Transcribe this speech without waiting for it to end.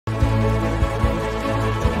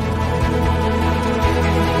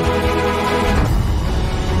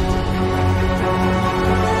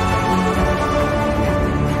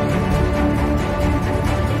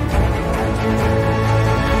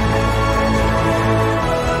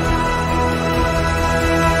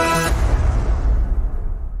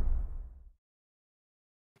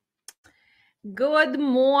Good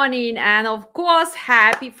morning, and of course,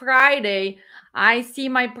 happy Friday. I see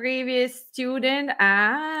my previous student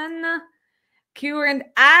and current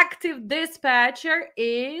active dispatcher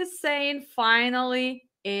is saying finally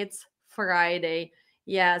it's Friday.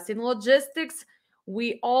 Yes, in logistics,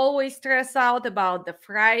 we always stress out about the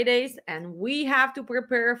Fridays and we have to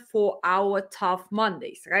prepare for our tough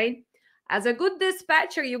Mondays, right? As a good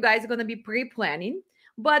dispatcher, you guys are going to be pre-planning.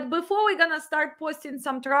 But before we're going to start posting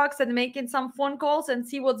some trucks and making some phone calls and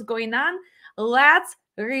see what's going on, let's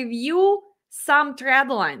review some trend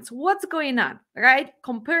lines. What's going on, right?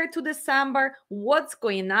 Compared to December, what's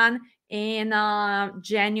going on in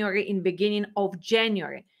January, in beginning of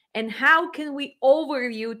January? And how can we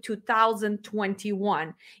overview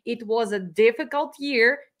 2021? It was a difficult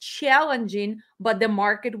year, challenging, but the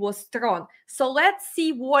market was strong. So let's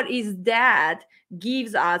see what is that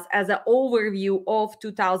gives us as an overview of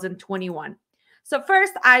 2021. So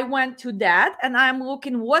first I went to that and I'm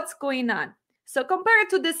looking what's going on. So compared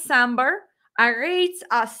to December, our rates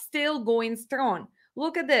are still going strong.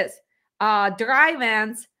 Look at this. Dry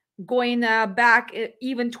vans going back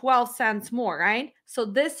even 12 cents more, right? So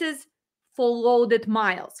this is for loaded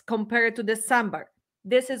miles compared to December.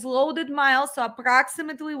 This is loaded miles. So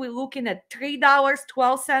approximately we're looking at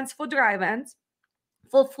 $3.12 for dry vans.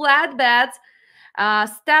 For flatbeds,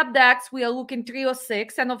 step decks, we are looking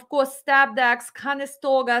 306. And of course, step decks,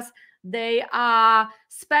 Conestogas, they are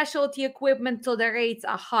specialty equipment, so the rates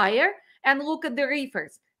are higher. And look at the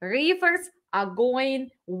reefers. Reefers are going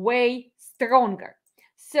way stronger.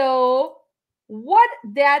 So what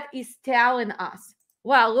that is telling us?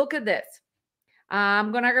 Well, look at this.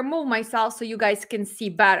 I'm going to remove myself so you guys can see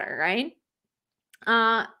better, right?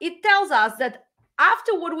 It tells us that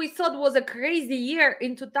after what we thought was a crazy year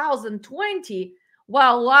in 2020,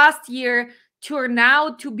 well, last year turned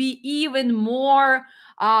out to be even more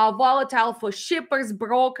volatile for shippers,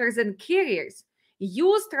 brokers, and carriers.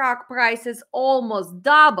 Used truck prices almost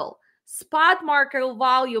double. Spot market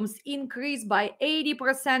volumes increased by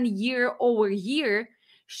 80% year over year.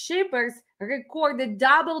 Shippers recorded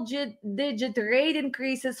double-digit rate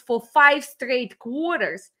increases for 5 straight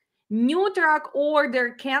quarters. New truck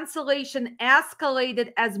order cancellation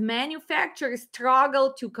escalated as manufacturers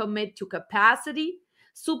struggled to commit to capacity.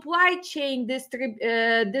 Supply chain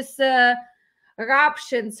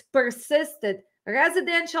disruptions persisted.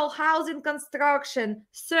 Residential housing construction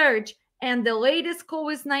surged, and the latest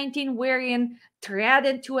COVID-19 variant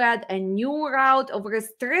threatened to add a new round of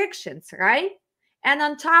restrictions, right? And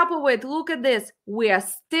on top of it, look at this. We are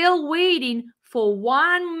still waiting for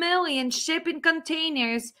 1 million shipping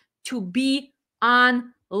containers to be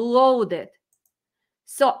unloaded.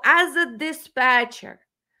 So as a dispatcher,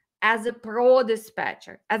 as a pro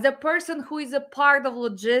dispatcher, as a person who is a part of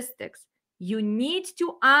logistics, you need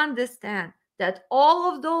to understand that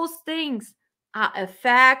all of those things are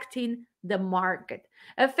affecting the market,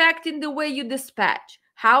 affecting the way you dispatch,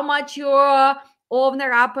 how much your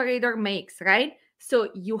owner operator makes, right?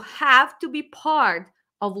 So you have to be part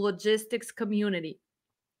of logistics community.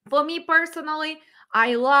 For me personally,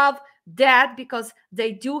 I love that because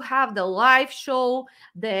they do have the live show.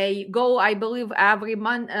 They go, I believe, every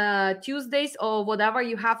month, Tuesdays or whatever.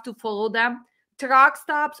 You have to follow them. Truck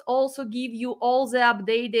stops also give you all the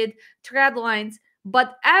updated thread lines.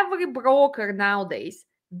 But every broker nowadays,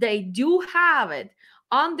 they do have it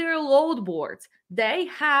on their load boards. They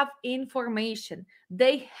have information.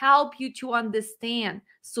 They help you to understand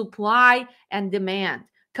supply and demand,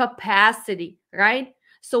 capacity, right?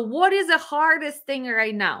 So what is the hardest thing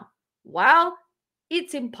right now? Well,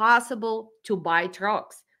 it's impossible to buy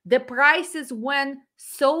trucks. The prices went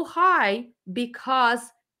so high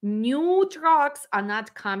because new trucks are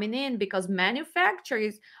not coming in because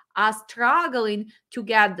manufacturers are struggling to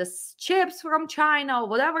get the chips from China or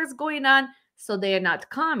whatever's going on, so they are not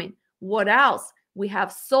coming. What else? We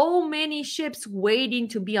have so many ships waiting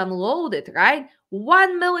to be unloaded, right?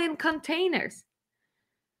 1 million containers.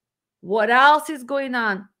 What else is going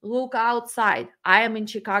on? Look outside. I am in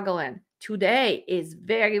Chicagoland. Today is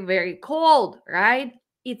very, very cold, right?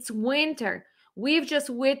 It's winter. We've just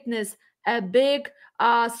witnessed a big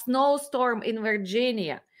snowstorm in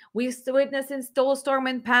Virginia. We've witnessed a snowstorm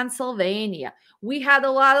in Pennsylvania. We had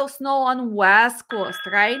a lot of snow on West Coast,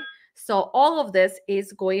 right? So all of this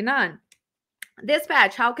is going on.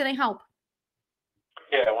 Dispatch, how can I help?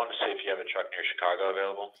 Yeah, I want to see if you have a truck near Chicago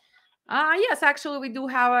available. Yes, actually, we do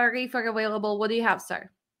have a reefer available. What do you have, sir?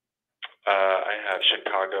 I have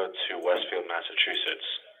Chicago to Westfield, Massachusetts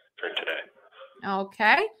for today.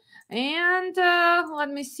 Okay. And let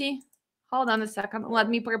me see. Hold on a second. Let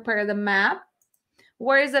me prepare the map.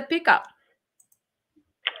 Where is the pickup?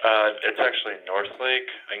 It's actually North Lake.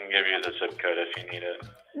 I can give you the zip code if you need it.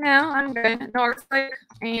 No, I'm good. North Lake.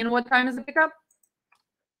 And what time is the pickup?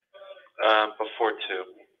 Before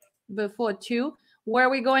 2. Before 2. Where are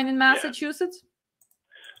we going in Massachusetts?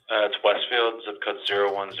 It's Westfield, zip code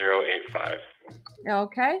 01085.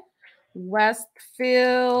 Okay.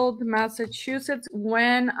 Westfield, Massachusetts.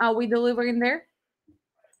 When are we delivering there?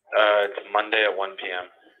 It's Monday at 1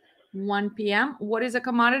 p.m. 1 p.m. What is a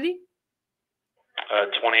commodity?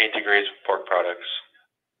 28 degrees pork products.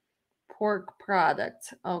 Pork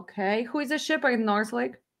product. Okay. Who is the shipper in North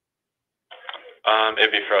Lake?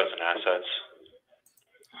 It'd be frozen assets.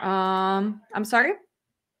 I'm sorry?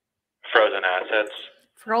 Frozen assets.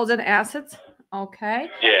 Frozen assets. Okay.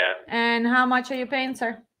 Yeah. And how much are you paying,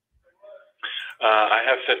 sir? I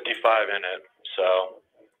have 55 in it, so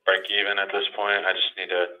break even at this point. I just need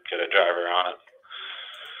to get a driver on it.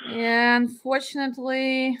 Yeah,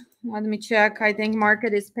 unfortunately, let me check. I think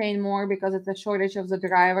market is paying more because it's a shortage of the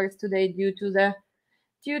drivers today due to the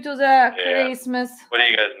Christmas. What do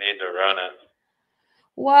you guys need to run it?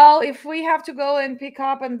 Well, if we have to go and pick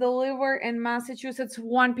up and deliver in Massachusetts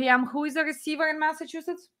 1 p.m., who is the receiver in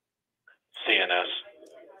Massachusetts? CNS.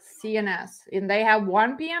 CNS. And they have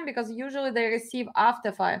 1 p.m. because usually they receive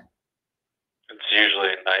after 5. It's usually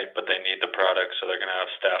at night, but they need the product, so they're going to have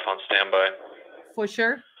staff on standby. For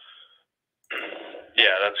sure?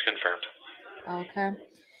 Yeah, that's confirmed. Okay.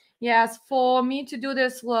 Yes, for me to do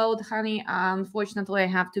this load, honey, unfortunately, I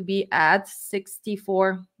have to be at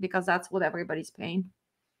 64 because that's what everybody's paying.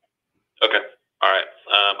 Okay. All right.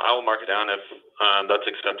 I will mark it down. If that's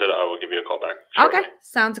accepted, I will give you a call back shortly. Okay.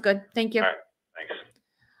 Sounds good. Thank you. All right. Thanks.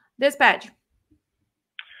 Dispatch.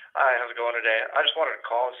 Hi, how's it going today? I just wanted to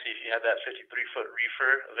call and see if you had that 53-foot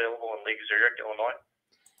reefer available in Lake Zurich, Illinois.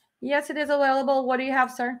 Yes, it is available. What do you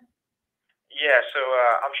have, sir? Yeah, so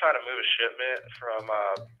I'm trying to move a shipment from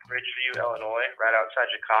Bridgeview, Illinois, right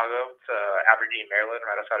outside Chicago, to Aberdeen, Maryland,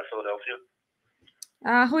 right outside of Philadelphia.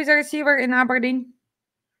 Who is a receiver in Aberdeen?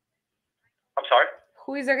 I'm sorry?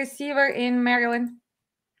 Who is a receiver in Maryland?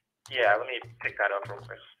 Yeah, let me pick that up real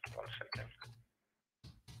quick. 1 second.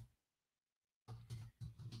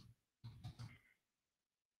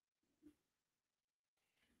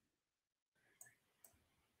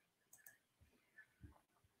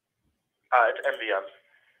 It's MVM.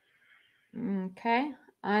 Okay.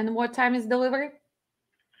 And what time is delivery?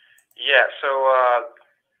 Yeah, so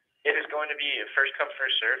it is going to be a first come,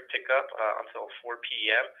 first served pickup until 4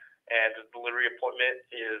 p.m., and the delivery appointment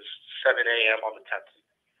is 7 a.m. on the 10th.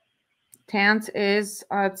 10th is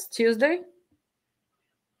it's Tuesday?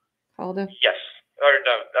 Hold on. Yes. Or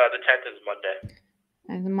no, the 10th is Monday.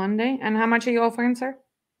 And Monday. And how much are you offering, sir?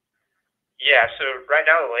 Yeah, so right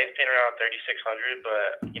now the lane's paying around 3,600,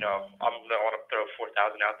 but you know I'm gonna want to throw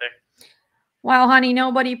 4,000 out there. Well, honey,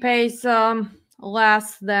 nobody pays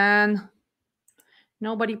less than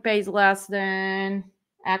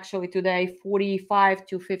actually today 45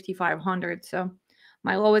 to 5,500. So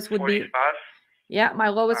my lowest would 45? be my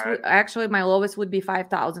lowest Right. my lowest would be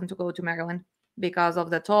 5,000 to go to Maryland because of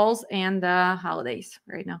the tolls and the holidays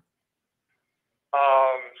right now.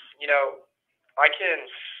 You know,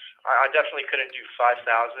 I definitely couldn't do 5,000.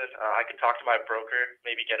 I could talk to my broker,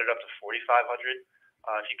 maybe get it up to 4,500.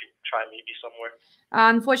 If you could try maybe somewhere.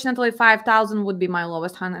 Unfortunately, 5,000 would be my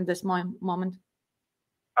lowest, hon, at this moment.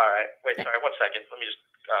 All right. Wait, sorry. 1 second. Let me just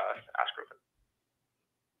ask real quick.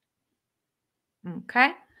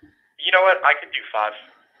 Okay. You know what? I could do 5.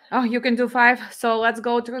 Oh, you can do 5. So let's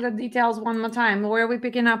go through the details one more time. Where are we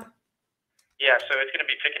picking up? Yeah, so it's going to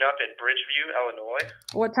be picking up in Bridgeview, Illinois.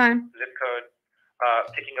 What time? Zip code.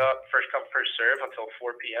 Picking up first come, first serve until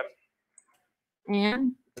 4 p.m.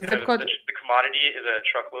 And zip code. The commodity is a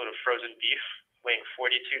truckload of frozen beef weighing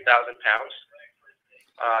 42,000 pounds.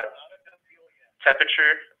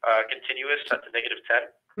 Temperature continuous at the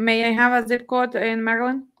 -10. May I have a zip code in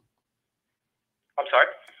Maryland? I'm sorry?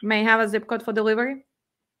 May I have a zip code for delivery?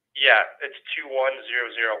 Yeah, it's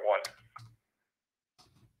 21001.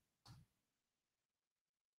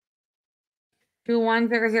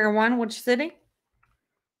 21001, which city?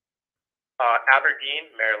 Aberdeen,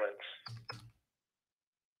 Maryland.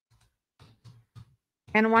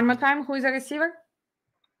 And one more time, who is the receiver?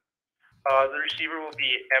 The receiver will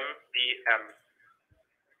be MBM.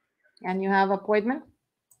 And you have appointment?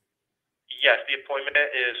 Yes, the appointment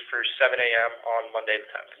is for 7 a.m. on Monday the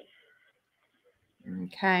 10th.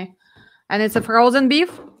 Okay. And it's a frozen beef?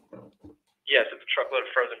 Yes, it's a truckload of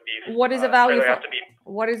frozen beef. What is the value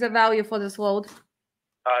what is the value for this load?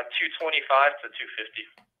 225 to 250.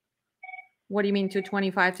 What do you mean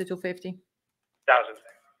 225 to 250? 1,000.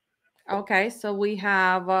 Okay, so we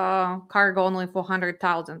have cargo only for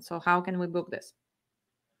 100,000. So how can we book this?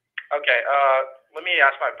 Okay. Let me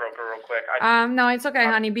ask my broker real quick. No, it's okay,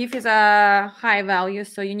 honey. Beef is a high value,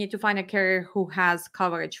 so you need to find a carrier who has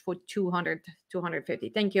coverage for 200, 250.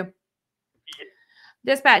 Thank you.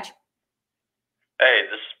 Dispatch. Hey,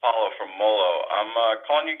 this is Paulo from Molo. I'm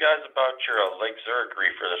calling you guys about your Lake Zurich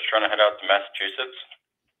reefer that's trying to head out to Massachusetts.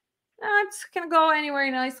 It's can go anywhere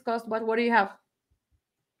in the East Coast, but what do you have?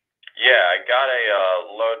 Yeah, I got a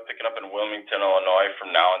load picking up in Wilmington, Illinois from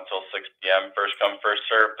now until 6 p.m. First come, first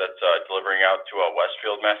serve. That's delivering out to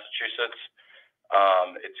Westfield, Massachusetts.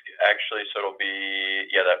 It's actually, so it'll be,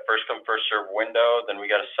 that first come, first serve window. Then we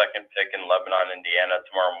got a second pick in Lebanon, Indiana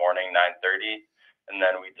tomorrow morning, 9:30. And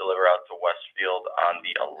then we deliver out to Westfield on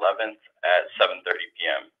the 11th at 7:30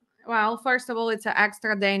 p.m. Well, first of all, it's an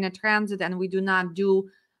extra day in a transit, and we do not do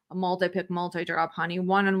a multi-pick, multi-drop, honey.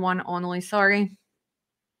 One-on-one only. Sorry.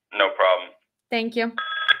 No problem. Thank you.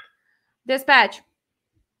 Dispatch.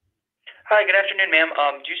 Hi, good afternoon, ma'am.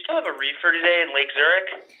 Do you still have a reefer today in Lake Zurich?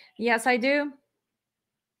 Yes, I do.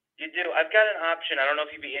 You do. I've got an option. I don't know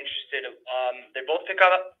if you'd be interested. They both pick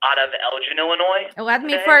up out of Elgin, Illinois. Let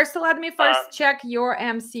me first check your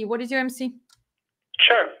MC. What is your MC?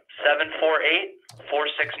 Sure.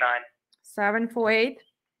 748-469. 748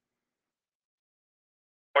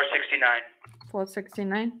 469.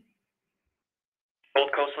 469.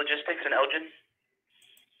 Gold Coast Logistics in Elgin.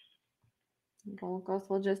 Gold Coast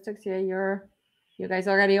Logistics. Yeah, you guys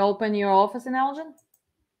already opened your office in Elgin?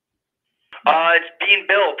 It's being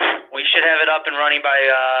built. We should have it up and running by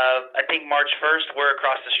I think March 1st. We're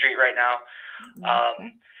across the street right now.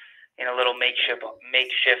 Okay. In a little makeshift.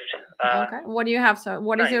 Okay. What do you have, sir?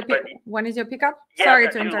 When is your pickup? Yeah, Sorry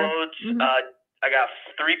I've to got 2 interrupt. loads. I got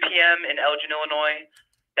 3 p.m. in Elgin, Illinois.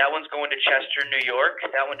 That one's going to Chester, New York.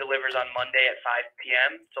 That one delivers on Monday at 5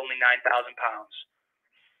 p.m. It's only 9,000 pounds.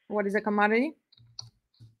 What is the commodity?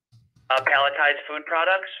 Palletized food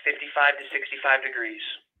products, 55 to 65 degrees.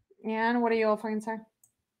 And what are you offering, sir?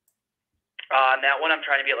 On that one, I'm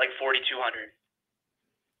trying to be at like 4,200.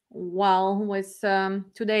 Well, with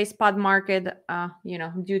today's spot market,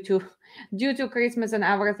 due to Christmas and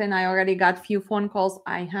everything, I already got few phone calls.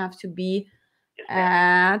 I have to be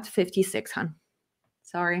at 5,600.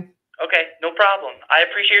 Sorry. Okay, no problem. I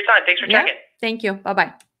appreciate your time. Thanks for checking. Thank you.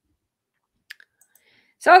 Bye-bye.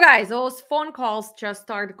 So, guys, those phone calls just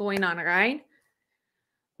start going on, right?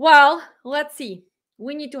 Well, let's see.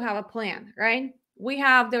 We need to have a plan, right? We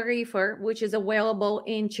have the reefer, which is available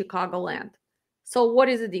in Chicagoland. So what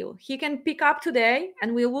is the deal? He can pick up today,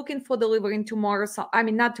 and we're looking for delivering tomorrow. So,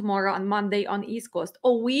 not tomorrow, on Monday on East Coast.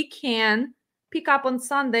 Or we can pick up on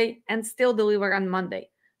Sunday and still deliver on Monday.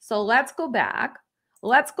 So let's go back.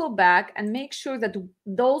 Let's go back and make sure that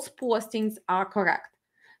those postings are correct.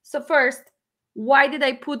 So first, why did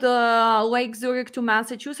I put Lake Zurich to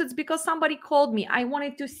Massachusetts? Because somebody called me. I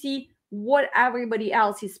wanted to see what everybody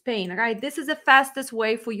else is paying, right? This is the fastest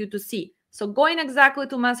way for you to see. So going exactly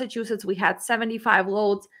to Massachusetts, we had 75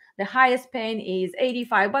 loads. The highest paying is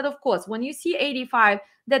 85. But of course, when you see 85,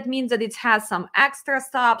 that means that it has some extra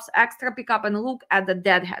stops, extra pickup, and look at the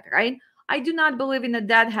deadhead, right? I do not believe in a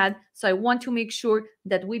deadhead, so I want to make sure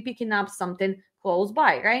that we're picking up something close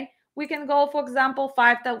by, right? We can go, for example,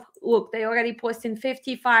 5,000. Look, they already posting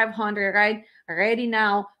 5,500, right? Ready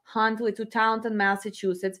now, Huntley to Taunton,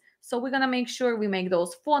 Massachusetts. So we're going to make sure we make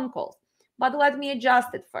those phone calls. But let me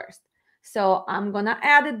adjust it first. So I'm going to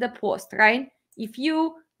edit the post, right? If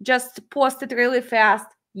you just post it really fast,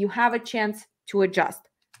 you have a chance to adjust.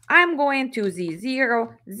 I'm going to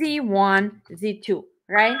Z0, Z1, Z2,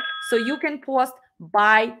 right? So you can post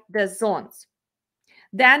by the zones.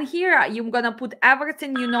 Then here, you're going to put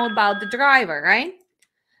everything you know about the driver, right?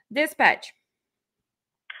 Dispatch.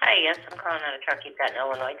 Hi, yes, I'm calling on a truck you've got in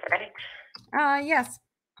Illinois today. Yes.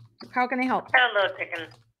 How can I help? I've got a load picking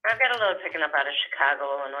up out of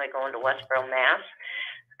Chicago, Illinois, going to Westboro, Mass.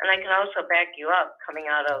 And I can also back you up coming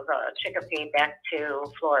out of Chicopee back to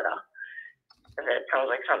Florida. It sounds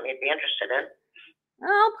like something you'd be interested in.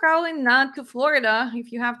 Oh, probably not to Florida.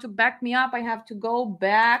 If you have to back me up, I have to go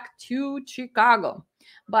back to Chicago.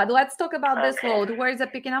 But let's talk about this load. Where is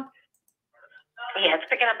it picking up? Yeah, it's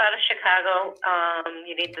picking up out of Chicago.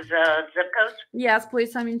 You need the zip code? Yes,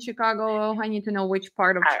 please. I'm in Chicago. I need to know which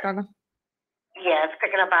part of Chicago. Yeah, it's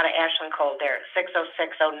picking up out of Ashland Colder,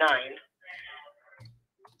 60609.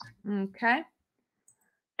 Okay.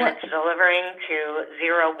 And it's delivering to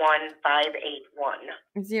 01581.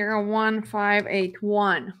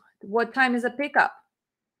 01581. What time is the pickup?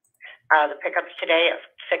 The pickup's today at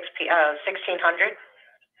 1600.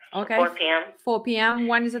 Okay. 4 p.m. 4 p.m.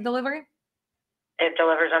 When is the delivery? It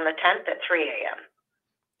delivers on the 10th at 3 a.m.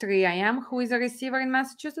 3 a.m. Who is the receiver in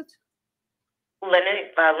Massachusetts?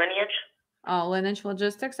 Lineage. Oh, Lineage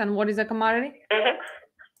Logistics. And what is the commodity?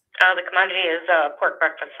 The commodity is pork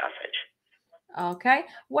breakfast sausage. Okay.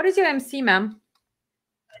 What is your MC, ma'am?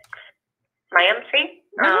 My MC?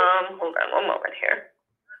 Hold on one moment here.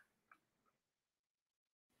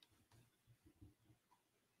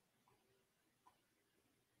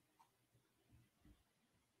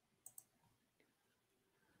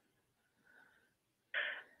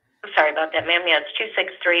 I'm sorry about that, ma'am. Yeah, it's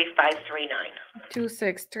 263-539.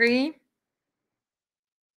 263.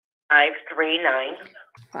 539.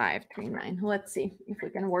 539. Let's see if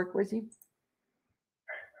we can work with you.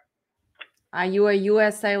 Are you a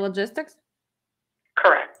USA Logistics?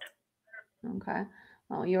 Correct. Okay.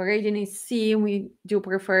 Well, you're rating is C. We do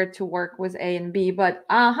prefer to work with A and B, but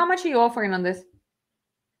how much are you offering on this?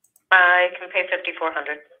 I can pay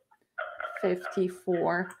 $5,400.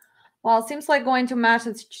 54. Well, it seems like going to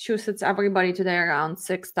Massachusetts, everybody today around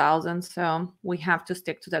 6,000. So we have to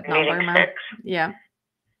stick to that number, ma'am. Yeah.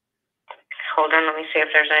 Hold on, let me see if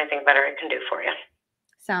there's anything better I can do for you.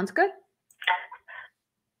 Sounds good.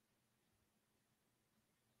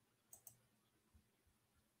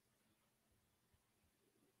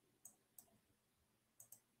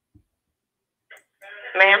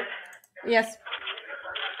 Ma'am? Yes.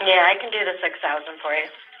 Yeah, I can do the 6,000 for you.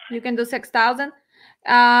 You can do 6,000?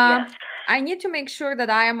 Yes. I need to make sure that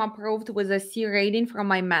I am approved with a C rating from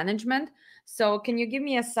my management. So can you give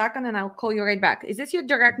me a second and I'll call you right back. Is this your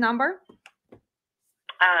direct number?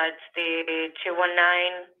 It's the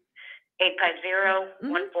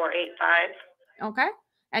 219-850-1485. Okay.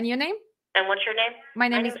 And your name? And what's your name? My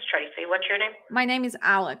name is Tracy. What's your name? My name is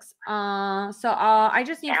Alex. I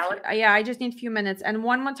just need Alex? I just need a few minutes. And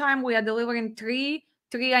one more time, we are delivering 3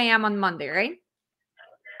 a.m. on Monday, right?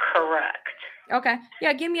 Correct. Okay.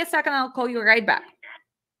 Yeah, give me a second. I'll call you right back.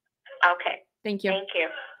 Okay. Thank you. Thank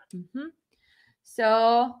you.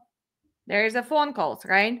 So there's a phone calls,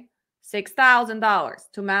 right?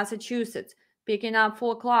 $6,000 to Massachusetts, picking up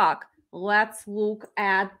 4 o'clock. Let's look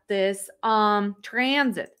at this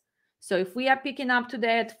transit. So if we are picking up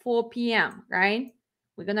today at 4 p.m., right?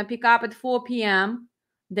 We're going to pick up at 4 p.m.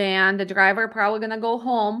 Then the driver probably going to go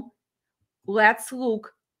home. Let's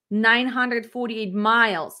look, 948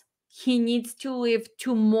 miles. He needs to leave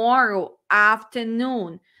tomorrow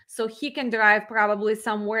afternoon. So he can drive probably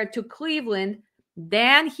somewhere to Cleveland.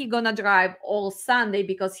 Then he gonna drive all Sunday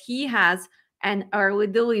because he has an early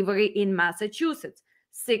delivery in Massachusetts.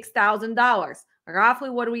 $6,000. Roughly,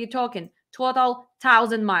 what are we talking? Total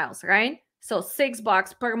 1,000 miles, right? So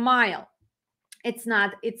 $6 per mile. It's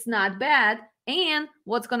not bad. And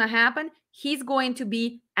what's gonna happen? He's going to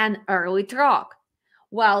be an early truck.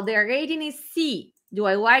 Well, their rating is C. Do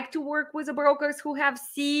I like to work with the brokers who have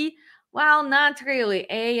C? Well, not really.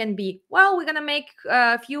 A and B. Well, we're gonna make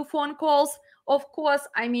a few phone calls. Of course,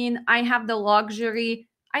 I mean, I have the luxury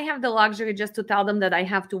just to tell them that I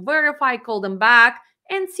have to verify, call them back,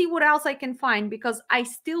 and see what else I can find, because I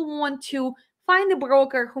still want to find a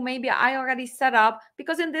broker who maybe I already set up,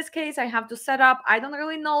 because in this case, I have to set up. I don't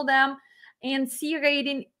really know them, and C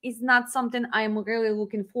rating is not something I'm really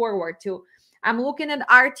looking forward to. I'm looking at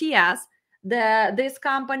RTS. This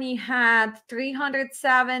company had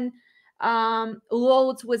 307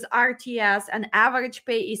 loads with RTS, and average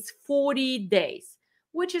pay is 40 days,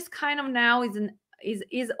 which is kind of now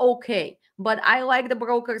is okay. But I like the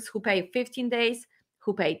brokers who pay 15 days,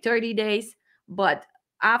 who pay 30 days, but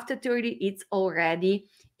after 30, it's already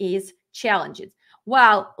is challenging.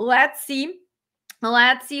 Well, let's see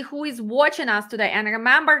who is watching us today. And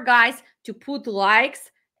remember, guys, to put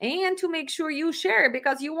likes and to make sure you share,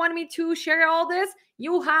 because you want me to share all this.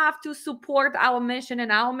 You have to support our mission,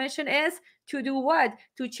 and our mission is to do what?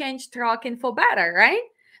 To change trucking for better, right?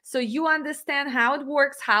 So you understand how it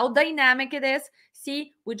works, how dynamic it is.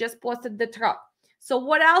 See, we just posted the truck. So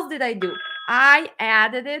what else did I do? I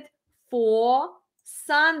added it for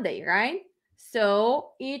Sunday, right?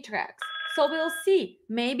 So e-tracks. So we'll see.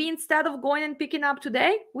 Maybe instead of going and picking up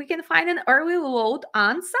today, we can find an early load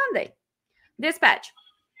on Sunday. Dispatch.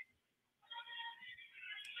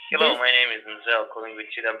 Hello, my name is Denzel, calling with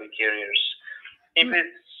CW Carriers. Can you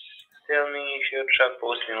please tell me if your truck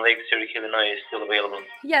posted in Lake Zurich, Illinois is still available?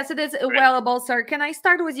 Yes, it is available, sir. Can I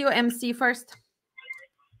start with your MC first?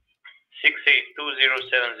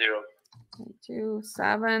 6820707.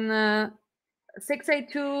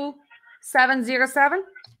 682-707?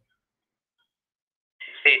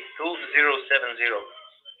 6820707.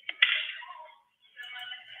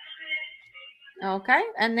 Okay,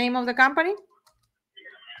 and name of the company?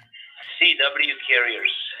 CW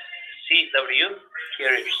Carriers. CW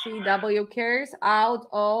carriers. CW carriers out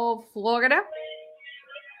of Florida.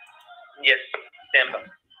 Yes, Tampa.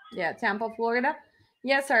 Yeah, Tampa, Florida.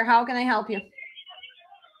 Yes, sir. How can I help you?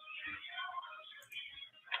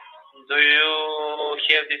 Do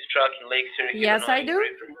you have this truck in Lake Zurich, Yes, I Illinois? do.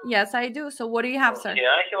 River? Yes, I do. So what do you have, sir?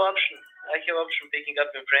 Yeah, I have option. Picking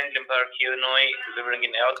up in Franklin Park, Illinois, delivering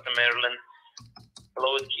in Elkton, Maryland.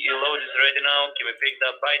 Load is ready now. Can be picked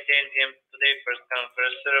up by 10 p.m. today. First come,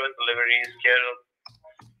 first served. Delivery is scheduled.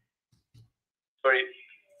 Sorry,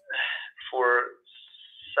 for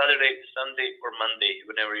Saturday, Sunday, or Monday,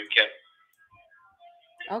 whenever you can.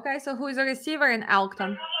 Okay, so who is the receiver in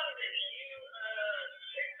Elkton?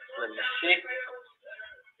 Let me see.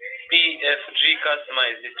 PFG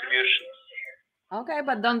Customized Distribution. Okay,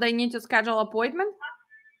 but don't they need to schedule appointment?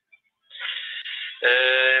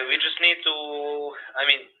 We just need to,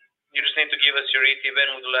 you just need to give us your ET when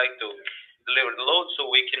would you like to deliver the load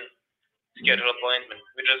so we can schedule appointment.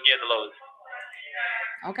 We just get the load.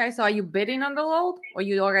 Okay, so are you bidding on the load or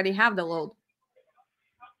you already have the load?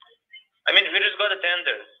 We just got a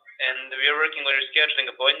tender and we are working on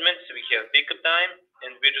rescheduling appointments. We have pickup time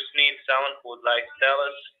and we just need someone who would like to tell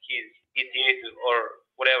us his ETA or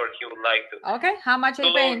whatever he would like to. Okay, how much are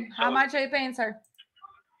you The load, paying? How much are you paying, sir?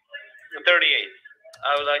 38.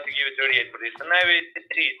 I would like to give you 38 for this. And I will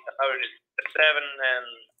see average 7 and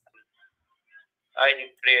I think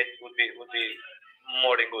 38 would be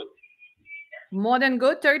more than good. More than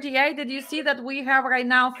good, 38. Did you see that we have right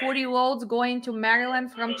now 40 loads going to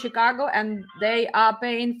Maryland from Chicago and they are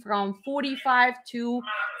paying from 45 to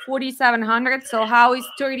 4,700. So how is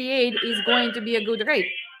 38 is going to be a good rate?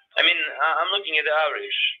 I'm looking at the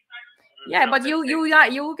average. Yeah, but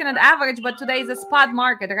you're looking at average, but today is a spot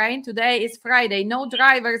market, right? Today is Friday. No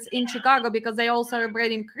drivers in Chicago because they all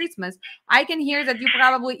celebrating Christmas. I can hear that you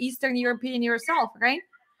probably Eastern European yourself, right?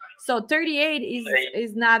 So 38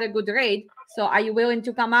 is not a good rate. So are you willing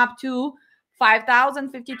to come up to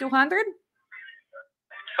 5,000, 5,200?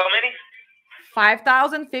 How many?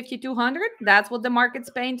 5,000, 5,200. That's what the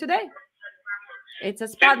market's paying today. It's a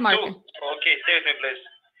spot market. Okay, stay with me, please.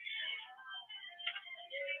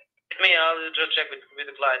 I'll just check with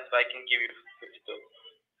the client if I can give you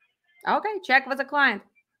 52. Okay, check with the client.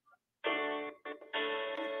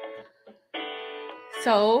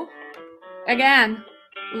 So, again,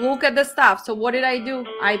 look at the stuff. So what did I do?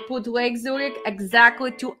 I put Lake Zurich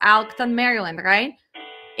exactly to Elkton, Maryland, right?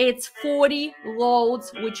 It's 40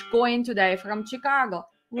 loads which going today from Chicago.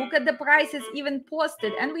 Look at the prices even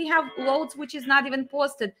posted. And we have loads which is not even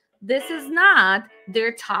posted. This is not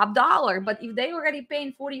their top dollar. But if they already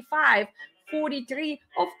paying 45, 43,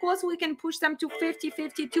 of course we can push them to 50,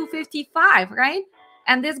 52, 55, right?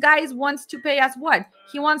 And this guy wants to pay us what?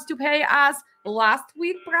 He wants to pay us last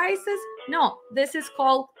week prices? No, this is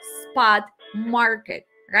called spot market,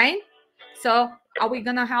 right? So are we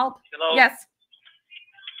gonna help? Hello? Yes.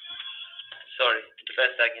 Sorry, the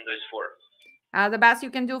best I can do is 4. The best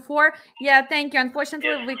you can do 4? Yeah, thank you.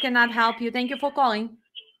 Unfortunately, we cannot help you. Thank you for calling.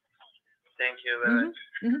 Thank you.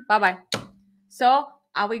 Bye-bye. So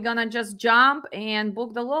are we gonna just jump and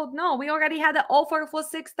book the load? No, we already had an offer for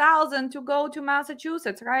 6,000 to go to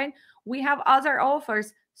Massachusetts, right? We have other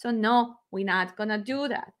offers. So no, we're not gonna do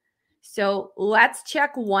that. So let's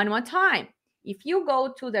check one more time. If you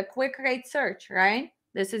go to the quick rate search, right?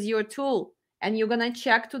 This is your tool. And you're gonna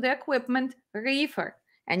check to the equipment reefer.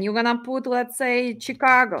 And you're gonna put, let's say,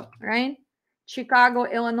 Chicago, right? Chicago,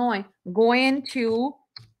 Illinois, going to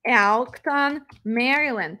Elkton,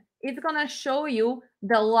 Maryland. It's gonna show you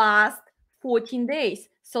the last 14 days.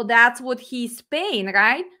 So that's what he's paying,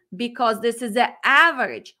 right? Because this is the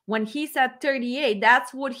average. When he said 38,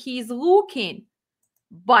 that's what he's looking.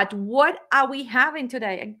 But what are we having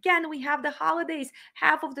today? Again, we have the holidays.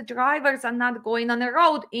 Half of the drivers are not going on the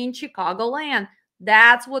road in Chicagoland.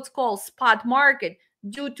 That's what's called spot market.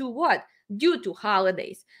 Due to what? Due to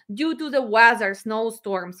holidays, due to the weather,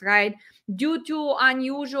 snowstorms, right? Due to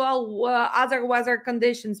unusual other weather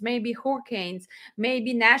conditions, maybe hurricanes,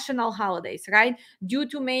 maybe national holidays, right? Due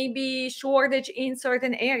to maybe shortage in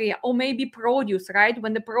certain area, or maybe produce, right?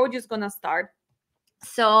 When the produce gonna start.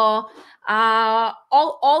 So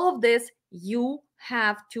all of this you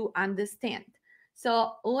have to understand.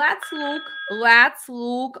 So let's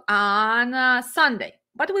look on Sunday.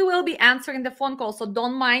 But we will be answering the phone call, so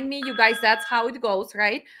don't mind me, you guys. That's how it goes,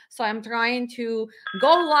 right? So I'm trying to go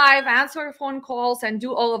live, answer phone calls, and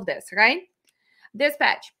do all of this, right?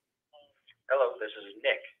 Dispatch. Hello, this is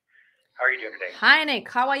Nick. How are you doing today? Hi,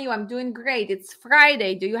 Nick. How are you? I'm doing great. It's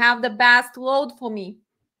Friday. Do you have the best load for me?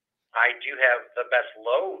 I do have the best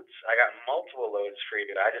loads. I got multiple loads for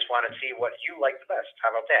you. I just want to see what you like the best. How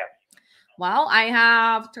about that? Well, I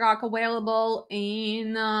have truck available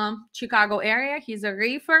in Chicago area. He's a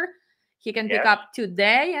reefer. He can pick Yes. up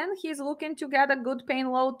today, and he's looking to get a good paying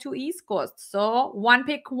load to East Coast. So one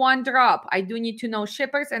pick, one drop. I do need to know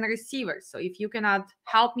shippers and receivers. So if you cannot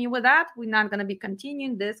help me with that, we're not going to be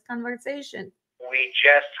continuing this conversation. We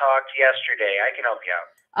just talked yesterday. I can help you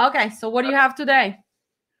out. Okay, so what do you have today?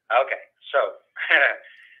 Okay, so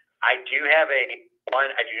I do have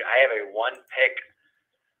I have a one pick.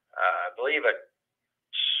 I believe a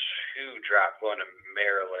 2-drop going to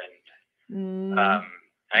Maryland.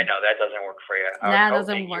 I know that doesn't work for you. I was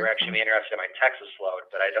hoping you were actually interested in my Texas load,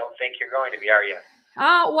 but I don't think you're going to be, are you?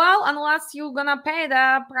 Well, unless you're gonna pay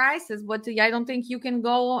the prices, but I don't think you can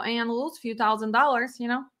go and lose a few $1,000s. You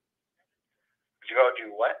know. You go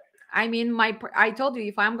do what? I mean, I told you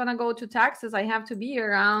if I'm gonna go to Texas, I have to be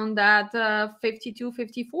around that 52,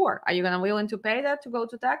 54. Are you gonna willing to pay that to go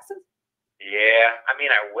to Texas? Yeah, I mean,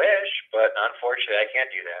 I wish, but unfortunately, I can't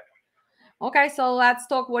do that. Okay, so let's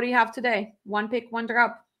talk. What do you have today? One pick, one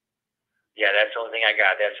drop. Yeah, that's the only thing I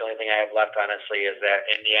got. That's the only thing I have left, honestly, is that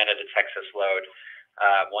Indiana to Texas load.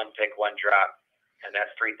 One pick, one drop, and that's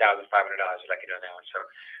 $3,500 that I can do on that one. So,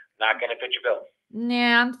 not gonna fit your bill.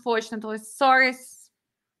 Yeah, unfortunately, sorry.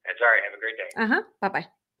 It's all right. Have a great day. Bye-bye.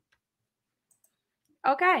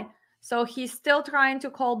 Okay, so he's still trying to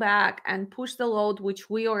call back and push the load, which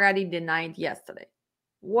we already denied yesterday.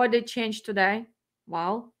 What did change today?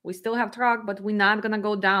 Well, we still have truck, but we're not going to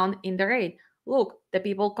go down in the rate. Look, the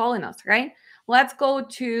people calling us, right? Let's go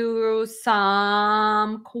to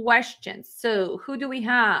some questions. So who do we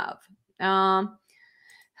have?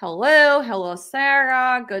 Hello,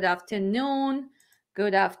 Sarah. Good afternoon.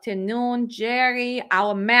 Good afternoon, Jerry.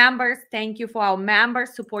 Our members, thank you for our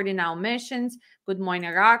members supporting our missions. Good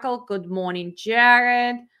morning, Rachel. Good morning,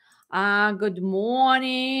 Jared. Good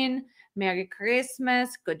morning. Merry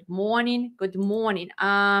Christmas. Good morning. Good morning.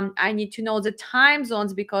 I need to know the time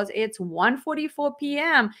zones because it's 1:44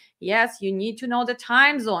 p.m. Yes, you need to know the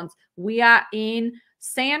time zones. We are in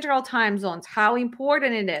Central time zones. How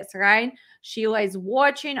important it is, right? Sheila is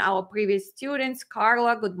watching. Our previous students.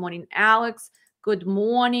 Carla. Good morning, Alex. Good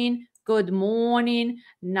morning. Good morning.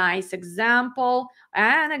 Nice example.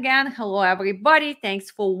 And again, hello, everybody. Thanks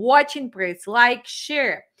for watching. Please like,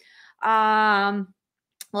 share.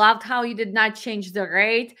 Loved how you did not change the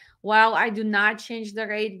rate. Well, I do not change the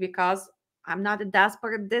rate because I'm not a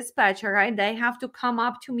desperate dispatcher, right? They have to come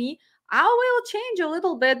up to me. I will change a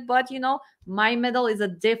little bit, but my middle is a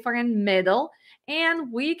different middle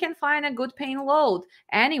and we can find a good paying load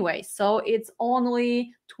anyway. So it's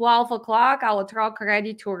only 12 o'clock, our truck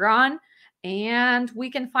ready to run, and we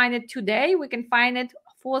can find it today. We can find it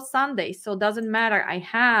for Sunday. So it doesn't matter. I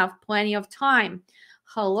have plenty of time.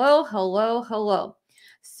 Hello.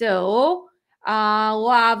 So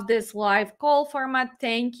love this live call format.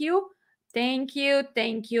 Thank you,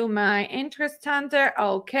 my interest hunter.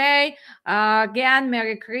 Okay, again,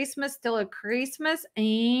 Merry Christmas, still a Christmas,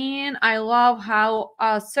 and I love how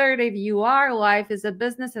assertive you are. Life is a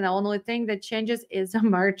business, and the only thing that changes is the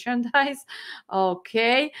merchandise.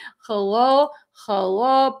 Okay, hello,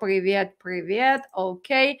 привет.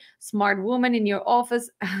 Okay, smart woman in your office,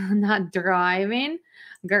 not driving.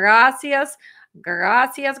 Gracias,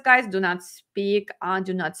 guys. Do not speak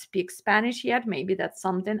Spanish yet. Maybe that's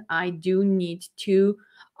something I do need to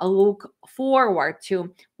look forward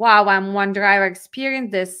to. Wow, I'm one driver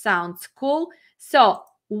experience. This sounds cool. So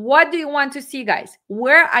what do you want to see, guys?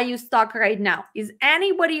 Where are you stuck right now? Is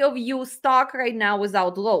anybody of you stuck right now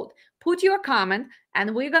without load? Put your comment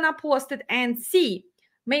and we're gonna post it and see.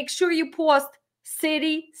 Make sure you post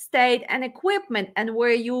city, state, and equipment and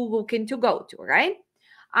where you're looking to go to, right?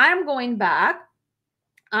 I'm going back,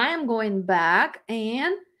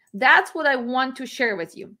 and that's what I want to share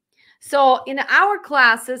with you. So in our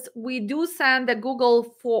classes, we do send a Google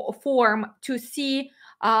form to see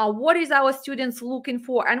what is our students looking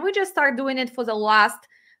for, and we just start doing it for the last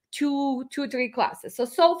three classes.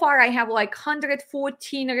 So far I have like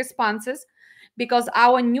 114 responses because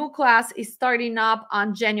our new class is starting up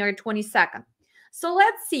on January 22nd. So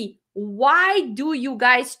let's see, why do you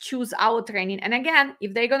guys choose our training? And again,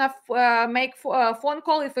 if they're gonna make a phone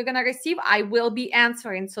call, if we're gonna receive, I will be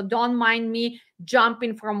answering. So don't mind me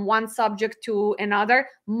jumping from one subject to another.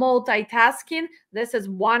 Multitasking, this is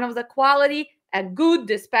one of the quality a good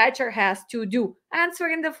dispatcher has to do.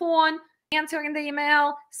 Answering the phone, answering the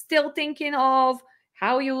email, still thinking of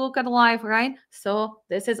how you look at life, right? So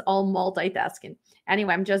this is all multitasking.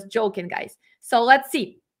 Anyway, I'm just joking, guys. So let's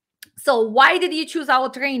see. So why did you choose our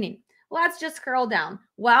training? Let's just scroll down.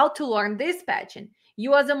 Well, to learn dispatching,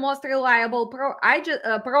 you are the most reliable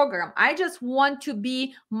program. I just want to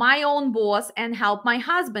be my own boss and help my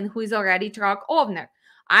husband, who is already truck owner.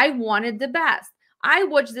 I wanted the best. I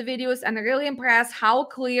watched the videos and really impressed how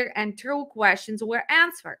clear and true questions were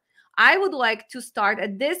answered. I would like to start a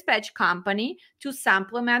dispatch company to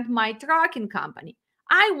supplement my trucking company.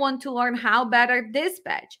 I want to learn how better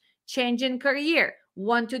dispatch, changing career,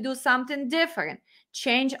 want to do something different,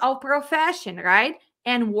 change of profession, right?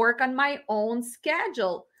 And work on my own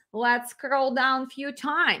schedule. Let's scroll down a few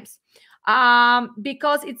times.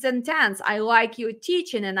 Because it's intense. I like your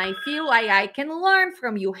teaching and I feel like I can learn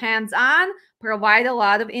from you hands-on, provide a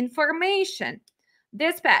lot of information.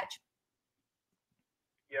 Dispatch.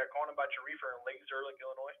 Yeah, calling about your reefer in Lake Zurich,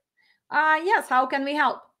 Illinois. Yes, how can we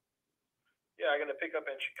help? Yeah, I got to pick up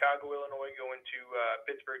in Chicago, Illinois, going to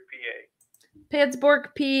Pittsburgh, PA. Pittsburgh,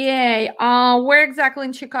 PA. Where exactly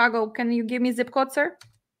in Chicago? Can you give me zip code, sir?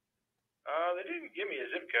 They didn't give me a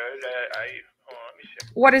zip code. Hold on, let me see.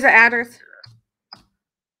 What is the address?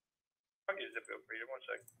 I'll get a zip code for you. 1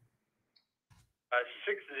 sec.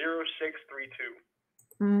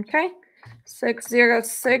 60632. Okay.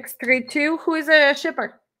 60632. Who is a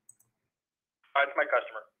shipper? It's my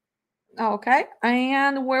customer. Okay.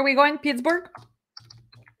 And where are we going? Pittsburgh?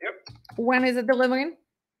 Yep. When is it delivering?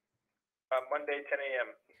 Monday, 10 a.m.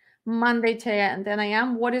 Monday, 10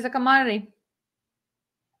 a.m. What is a commodity?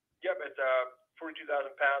 Yep, it's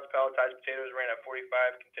 42,000 pounds, palletized potatoes, ran at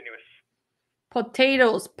 45, continuous.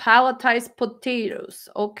 Potatoes, palletized potatoes.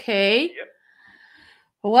 Okay. Yep.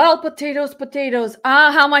 Well, potatoes.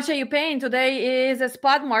 How much are you paying? Today is a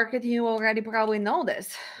spot market. You already probably know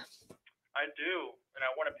this. I do, and I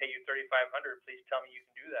want to pay you $3,500. Please tell me you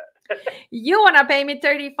can do that. You want to pay me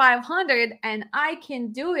 $3,500 and I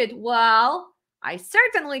can do it. Well, I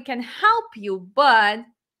certainly can help you, but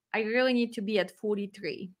I really need to be at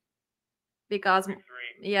 43 because 43.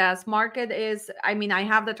 yes, market is, I mean, I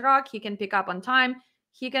have the truck. He can pick up on time.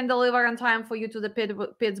 He can deliver on time for you to the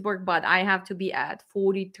Pittsburgh, but I have to be at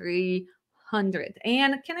 4,300.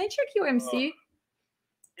 And can I check your MC?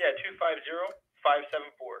 Yeah, 250-574.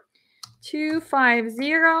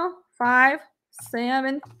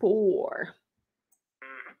 250-574.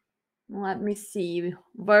 Let me see.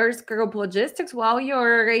 Verse Group Logistics. Well,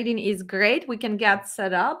 your rating is great. We can get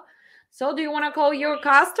set up. So do you want to call your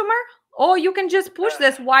customer? Or you can just push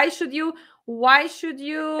this. Why should you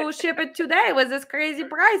ship it today with this crazy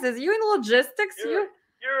prices? You in logistics? You're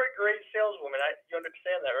a great saleswoman. You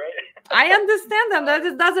understand that, right? I understand that. That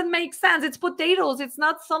it doesn't make sense. It's potatoes. It's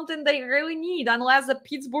not something they really need unless the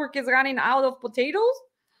Pittsburgh is running out of potatoes.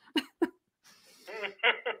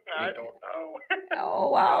 I don't know.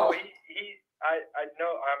 Oh wow. No, I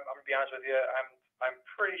know. I'm gonna be honest with you. I'm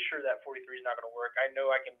pretty sure that 43 is not gonna work. I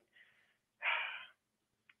know I can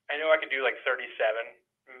do like 37.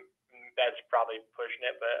 That's probably pushing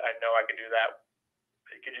it, but I know I could do that.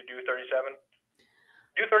 Could you do 37?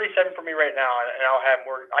 Do 37 for me right now, and I'll have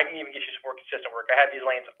more. I can even get you some more consistent work. I have these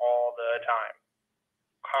lanes all the time,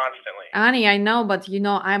 constantly. Annie, I know, but you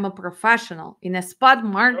know, I'm a professional. In a spot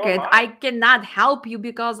market, I cannot help you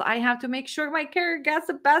because I have to make sure my carrier gets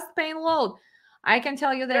the best paying load. I can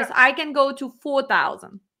tell you this, I can go to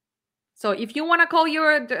 4,000. So if you want to call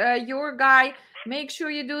your guy, make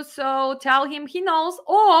sure you do so. Tell him he knows,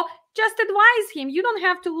 or just advise him. You don't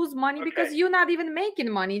have to lose money because you're not even making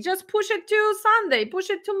money. Just push it to Sunday, push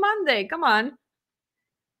it to Monday. Come on.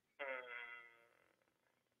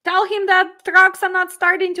 Tell him that trucks are not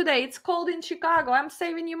starting today. It's cold in Chicago. I'm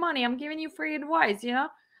saving you money. I'm giving you free advice, you know?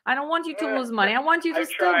 I don't want you to lose money. I want you to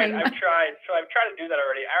still make money. I've tried. So I've tried to do that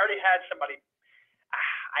already. I already had somebody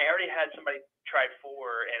try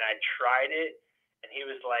 4, and I tried it, and he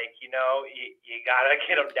was like, you gotta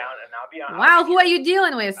get them down. And I'll be honest. Wow, who are you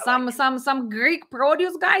dealing with? Some Greek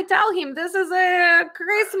produce guy? Tell him this is a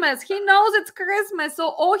Christmas. He knows it's Christmas,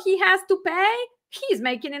 so all he has to pay, he's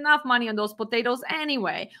making enough money on those potatoes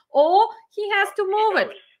anyway. Or he has to move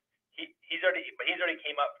it. He's already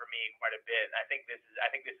came up for me quite a bit. I think this is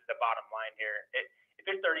the bottom line here. If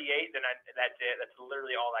it's 38, then that's it. That's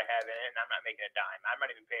literally all I have in it, and I'm not making a dime. I'm not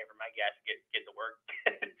even paying for my gas to get to work.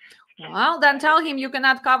 Well, then tell him you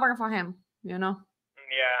cannot cover for him, you know.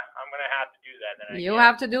 Yeah, I'm going to have to do that. Then you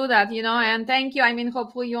have to do that, you know, and thank you. I mean,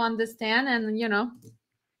 hopefully you understand, and, you know.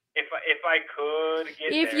 If if I could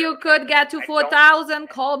get If there, you could get to I 4,000,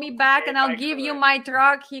 call me back and If I'll I give you could. my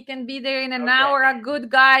truck. He can be there in an Okay. hour. A good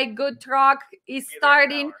guy, good truck is Be there in an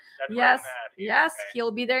starting. hour. That's what I Yes, was gonna ask you. yes, Okay.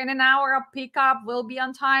 he'll be there in an hour. A pickup will be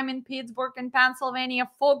on time in Pittsburgh in Pennsylvania.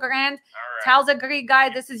 $4,000. All right. Tells a Greek guy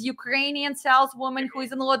this is Ukrainian saleswoman who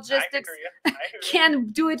is in I logistics. hear you.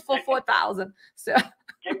 Can do it for 4,000. So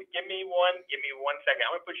Give me one second.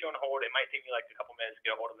 I'm gonna put you on hold. It might take me like a couple minutes to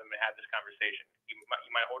get a hold of him and have this conversation. You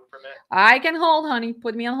might hold for a minute. I can hold, honey.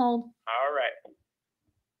 Put me on hold. All right.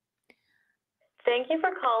 Thank you for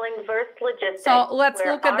calling Verse Logistics. So let's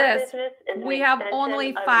where look at our this. business is an We have extension only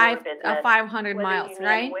of your 500 business. miles, Whether you need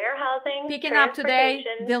right? Warehousing, Picking up today,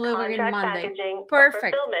 transportation, delivering contract Monday. packaging, or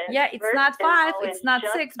Perfect. fulfillment, Yeah, it's Verse not is 5, always it's not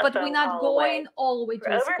just 6, a but we're phone not call away. going all the way to For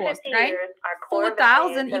East over Coast, 50 right? years, our core 4,000.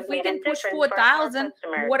 values If have we made can a push difference for our 4,000,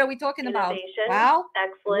 customers. what are we talking about? Innovation, Well,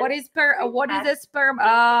 excellence, what is this per safety,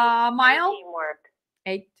 and mile? teamwork.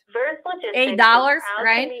 $8. Verse Logistics $8, is proud to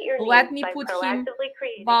right? meet your Let needs me by put him proactively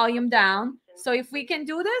creating volume down. solutions So if we can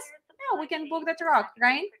do this, yeah, we can book the truck,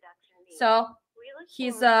 right? production So We look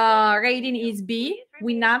his forward to rating you. is B. Please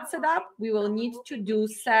We remain not on set the line. up. We will Someone need will to be do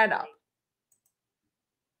with you setup. shortly.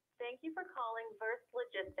 Thank you for calling Verse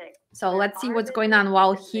Logistics. So where let's see our what's going business on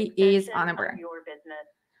while is an he is extension on a of break. your business.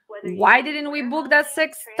 Whether you Why need didn't we book that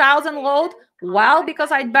warehousing, 6,000 load? transportation, Well, contract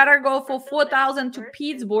because I'd packaging, better or go for fulfillment, 4,000 to Verse is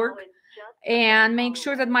Pittsburgh always just a and phone make call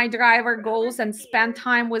sure that away. my driver For goes over and 50 spend years,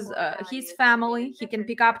 time our with core his values have family. made a He can difference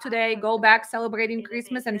pick for up our today, go customers. back celebrating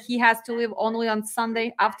Christmas, and he has to leave only on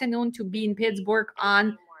Sunday afternoon to be in Pittsburgh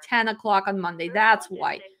on 10 o'clock on Monday. That's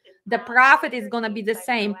why. The profit is going to be the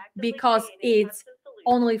same because it's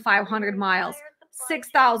only 500 miles.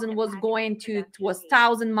 6,000 was going to, it was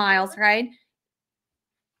 1,000 miles, right?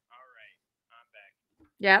 All right. I'm back.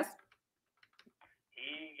 Yes.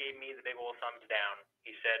 He gave me the big old thumbs down.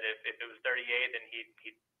 He said if it was 38, then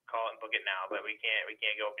he'd call it and book it now, but we can't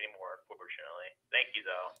go up anymore, unfortunately. Thank you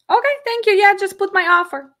though. Okay, thank you. Yeah, just put my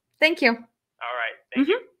offer. Thank you. All right. Thank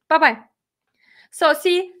you. Bye-bye. So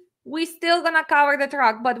see, we still gonna cover the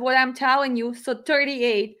truck, but what I'm telling you, so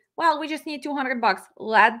 38, well, we just need $200.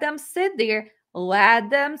 Let them sit there, let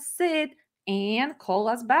them sit and call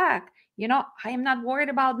us back. You know, I am not worried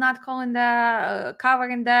about not calling the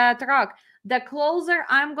covering the truck. The closer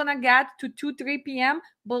I'm gonna get to 2-3 p.m.,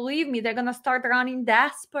 believe me, they're gonna start running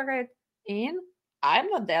desperate. And I'm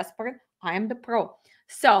not desperate, I'm the pro.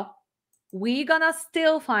 So we're gonna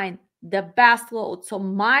still find the best load so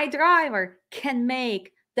my driver can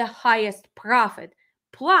make the highest profit.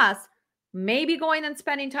 Plus, maybe going and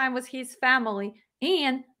spending time with his family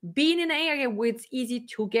and being in an area where it's easy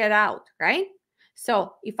to get out, right?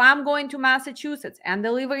 So if I'm going to Massachusetts and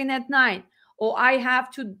delivering at night, or I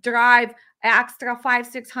have to drive extra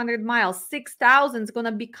 500-600 miles, 6,000 is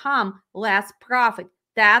gonna become less profit.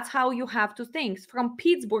 That's how you have to think. From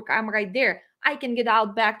Pittsburgh, I'm right there. I can get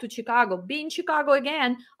out back to Chicago, be in Chicago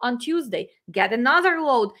again on Tuesday, get another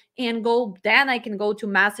load and go. Then I can go to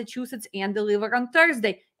Massachusetts and deliver on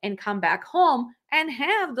Thursday and come back home and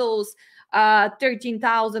have those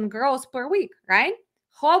 13,000 gross per week, right?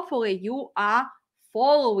 Hopefully you are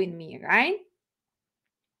following me, right?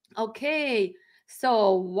 Okay.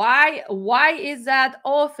 So why is that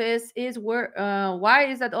office is where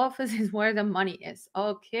the money is?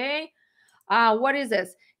 Okay. What is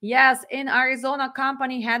this? Yes, in Arizona,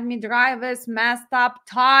 company had me drivers messed up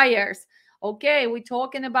tires. Okay, we're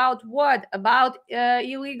talking about what? About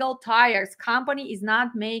illegal tires. Company is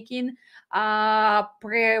not making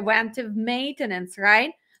preventive maintenance,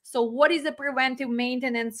 right? So what is the preventive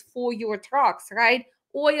maintenance for your trucks, right?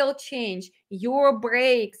 Oil change, your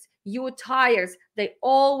brakes, your tires, they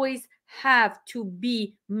always have to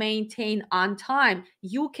be maintained on time.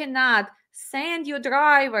 You cannot send your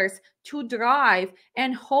drivers to drive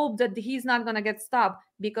and hope that he's not going to get stopped,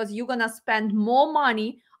 because you're going to spend more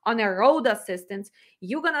money on a road assistance.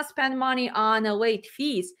 You're going to spend money on a late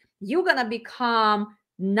fees. You're going to become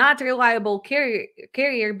not reliable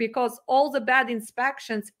carrier because all the bad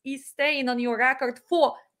inspections is staying on your record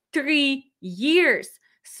for 3 years.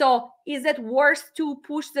 So is it worth to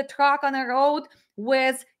push the truck on a road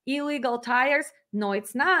with illegal tires? No,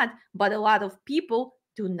 it's not. But a lot of people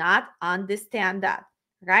do not understand that,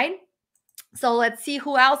 right? So let's see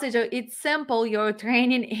who else is. It's simple. Your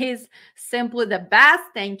training is simply the best.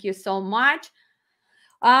 Thank you so much.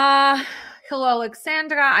 Hello,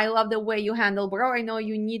 Alexandra. I love the way you handle, bro. I know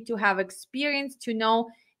you need to have experience to know.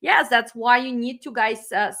 Yes, that's why you need to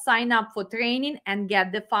guys sign up for training and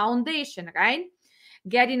get the foundation, right?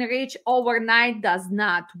 Getting rich overnight does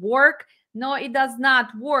not work. No, it does not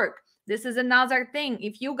work. This is another thing.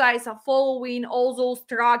 If you guys are following all those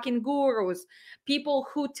trucking gurus, people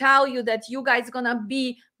who tell you that you guys gonna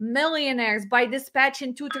be millionaires by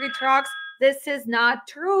dispatching 2-3 trucks, this is not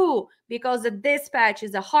true, because the dispatch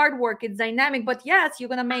is a hard work, it's dynamic, but yes, you're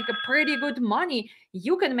gonna make a pretty good money.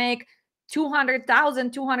 You can make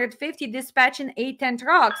 200,000, 250 dispatching 8-10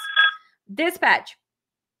 trucks. Dispatch.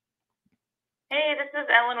 Hey, this is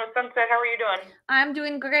Ellen with Sunset. How are you doing? I'm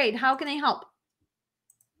doing great. How can I help?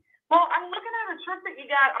 Well, I'm looking at a trip that you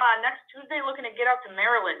got next Tuesday, looking to get out to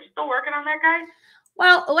Maryland. You still working on that, guy?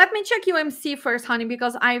 Well, let me check UMC first, honey,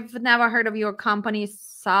 because I've never heard of your company,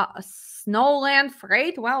 Snowland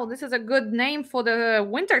Freight. Well, this is a good name for the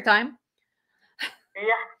winter time.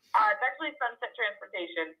 Yeah, it's actually Sunset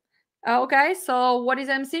Transportation. Okay, so what is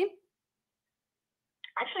MC?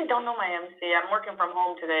 I actually don't know my MC. I'm working from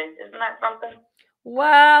home today. Isn't that something?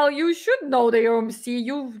 Well, you should know the UMC.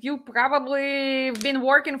 You probably been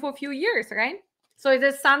working for a few years, right? So is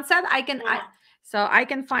it Sunset? I can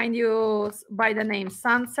find you by the name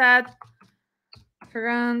Sunset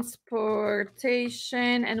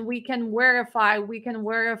Transportation, and we can verify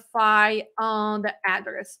on the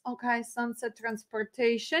address. Okay, Sunset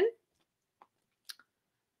Transportation.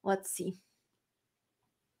 Let's see.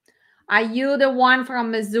 Are you the one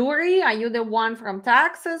from Missouri? Are you the one from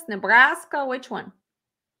Texas, Nebraska? Which one?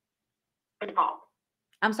 St. Paul.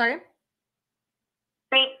 I'm sorry?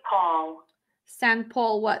 St. Paul. St.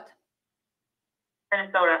 Paul what?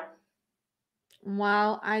 Minnesota.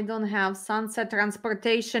 Well, I don't have Sunset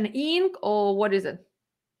Transportation Inc. or what is it?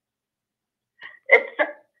 It's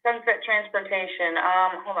Sunset Transportation.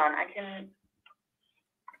 Hold on, I can...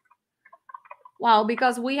 Well,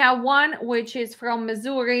 because we have one which is from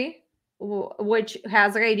Missouri, which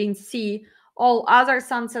has rating C. All other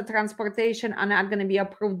Sunset Transportation are not going to be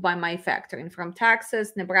approved by my factory. From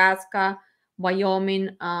Texas, Nebraska, Wyoming,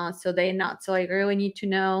 so they're not. So I really need to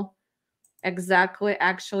know exactly,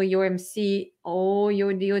 actually, your MC or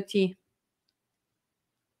your DOT.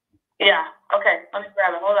 Yeah, okay, let me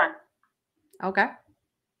grab it. Hold on. Okay.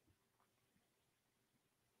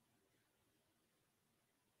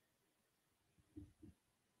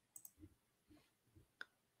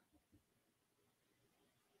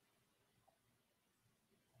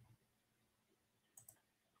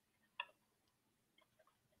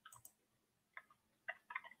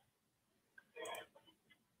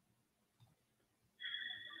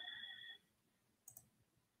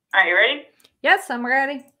 Are you ready? Yes, I'm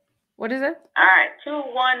ready. What is it? All right,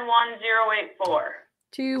 211084.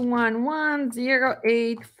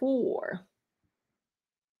 211084.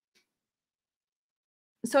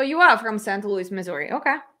 So you are from St. Louis, Missouri.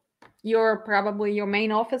 Okay. You're probably your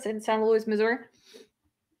main office in St. Louis, Missouri?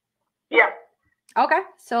 Yeah. Okay.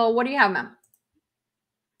 So what do you have, ma'am?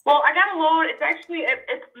 Well, I got a load. It's actually, it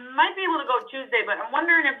might be able to go Tuesday, but I'm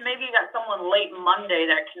wondering if maybe you got someone late Monday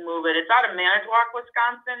that can move it. It's out of Manitowoc,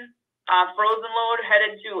 Wisconsin. Frozen load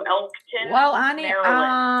headed to Elkton, Well, honey,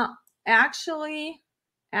 Maryland. actually,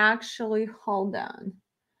 hold on.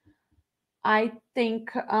 I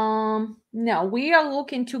think, no, we are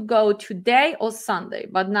looking to go today or Sunday,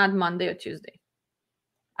 but not Monday or Tuesday.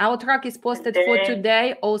 Our truck is posted for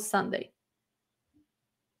today or Sunday.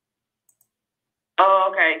 Oh,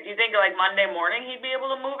 okay. Do you think like Monday morning he'd be able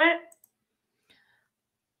to move it?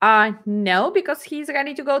 No, because he's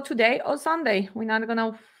ready to go today or Sunday. We're not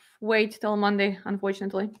gonna wait till Monday,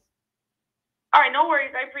 unfortunately. All right, no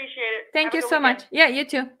worries. I appreciate it. Thank you so much. Yeah, you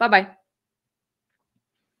too. Bye-bye.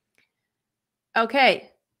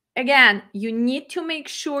 Okay. Again, you need to make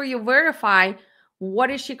sure you verify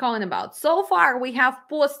what is she calling about. So far, we have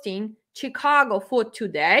posting Chicago for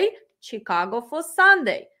today, Chicago for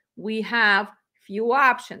Sunday. We have few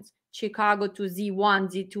options, Chicago to Z1,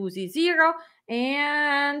 Z2, Z0,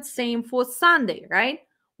 and same for Sunday, right?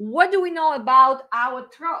 What do we know about our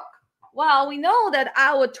truck? Well, we know that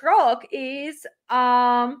our truck is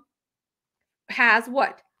has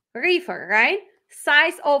what? Reefer, right?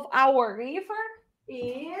 Size of our reefer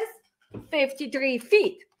is 53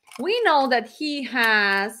 feet. We know that he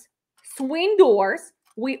has swing doors.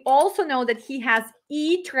 We also know that he has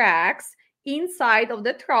E-tracks inside of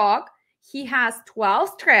the truck. He has 12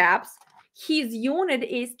 straps. His unit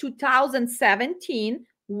is 2017,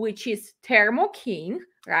 which is Thermo King,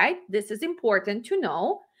 right? This is important to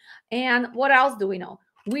know. And what else do we know?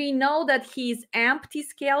 We know that his empty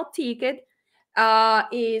scale ticket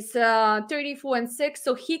is 34 and 6,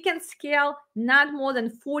 so he can scale not more than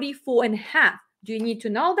 44 and a half. Do you need to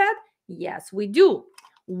know that? Yes, we do.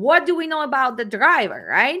 What do we know about the driver,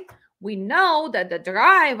 right? We know that the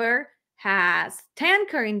driver has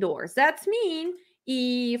tankering doors. That means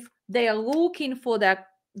if they are looking for the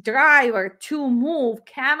driver to move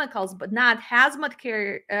chemicals, but not hazmat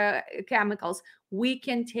carrier chemicals, we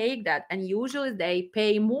can take that. And usually they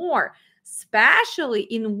pay more, especially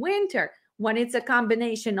in winter when it's a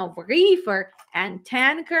combination of reefer and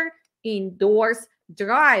tanker indoors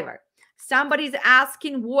driver. Somebody's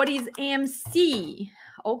asking, what is MC?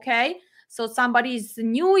 Okay, so somebody's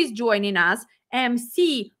new is joining us.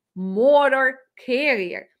 MC, motor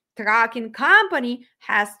carrier. Trucking company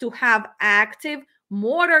has to have active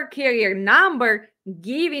motor carrier number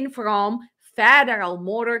given from Federal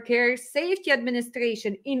Motor Carrier Safety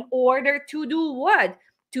Administration in order to do what?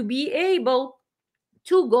 To be able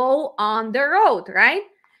to go on the road, right?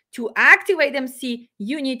 To activate MC,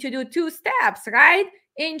 you need to do 2 steps, right?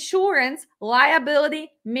 Insurance,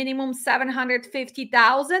 liability, minimum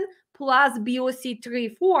 750,000 plus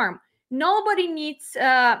BOC3 form. Nobody needs,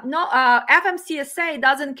 FMCSA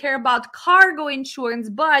doesn't care about cargo insurance,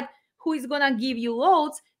 but who is going to give you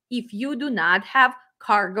loads if you do not have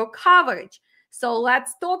cargo coverage? So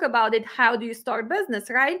let's talk about it. How do you start business,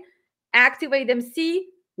 right? Activate MC,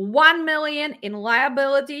 1 million in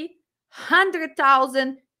liability,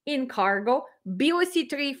 100,000 in cargo,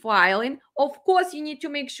 BOC3 filing. Of course, you need to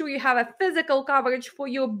make sure you have a physical coverage for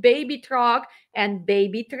your baby truck and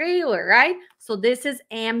baby trailer, right? So this is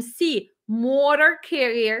MC, motor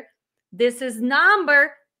carrier. This is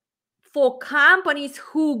number for companies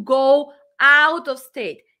who go out of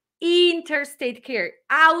state, interstate carrier,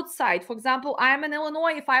 outside. For example, I'm in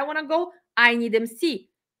Illinois. If I want to go, I need MC.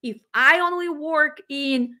 If I only work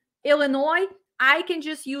in Illinois, I can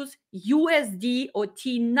just use USD or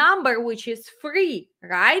T number, which is free,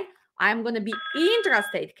 right? I'm going to be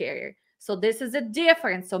intrastate carrier. So this is a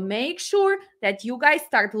difference. So make sure that you guys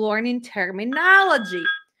start learning terminology.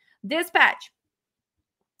 Dispatch.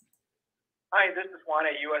 Hi, this is Juan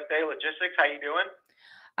at USA Logistics. How you doing?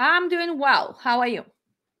 I'm doing well. How are you?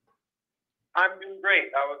 I'm doing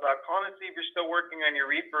great. I was calling to see if you're still working on your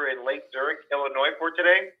reefer in Lake Zurich, Illinois for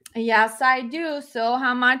today. Yes, I do. So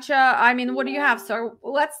how much, what do you have, sir?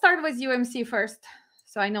 Let's start with UMC first,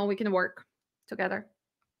 so I know we can work together.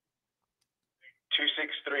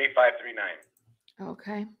 263539.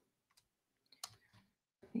 Okay.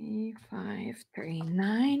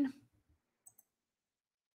 3539.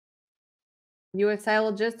 USA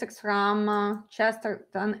Logistics from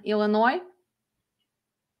Chesterton, Illinois.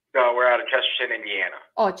 No, we're out of Chesterton, Indiana.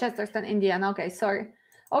 Oh, Chesterton, Indiana. Okay, sorry.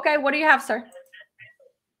 Okay, what do you have, sir?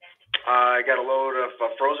 I got a load of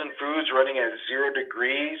frozen foods running at 0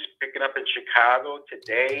 degrees, picking up in Chicago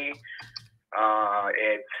today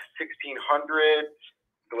at 1600,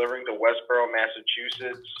 delivering to Westboro,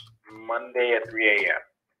 Massachusetts, Monday at 3 a.m.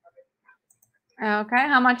 Okay,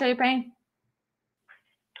 how much are you paying?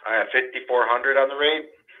 I have 5,400 on the rate.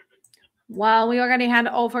 Well, we already had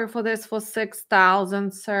offer for this for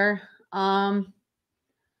 6,000, sir. Oh,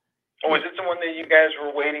 is it the one that you guys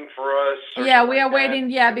were waiting for us? Yeah, we are waiting.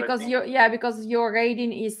 Yeah, because your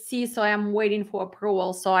rating is C, so I'm waiting for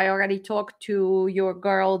approval. So I already talked to your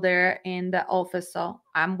girl there in the office. So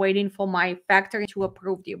I'm waiting for my factory to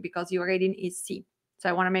approve you because your rating is C. So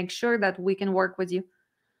I want to make sure that we can work with you.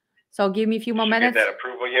 So give me a few more minutes. Did you get that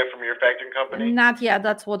approval yet from your factoring company? Not yet.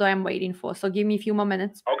 That's what I'm waiting for. So give me a few more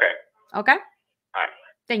minutes. Okay. Okay. All right.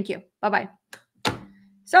 Thank you. Bye-bye.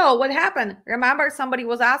 So what happened? Remember, somebody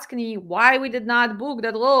was asking me why we did not book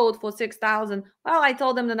that load for 6,000. Well, I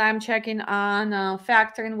told them that I'm checking on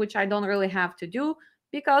factoring, which I don't really have to do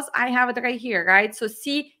because I have it right here, right? So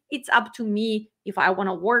C, it's up to me if I want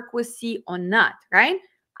to work with C or not, right?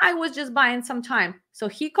 I was just buying some time. So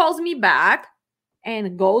he calls me back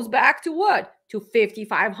and goes back to what? To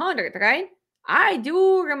 5,500, right? I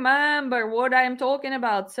do remember what I'm talking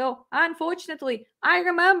about. So unfortunately, I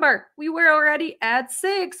remember we were already at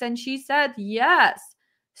 6 and she said yes.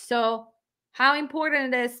 So how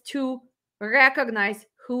important it is to recognize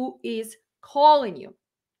who is calling you.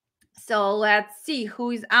 So let's see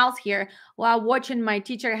who is out here while watching my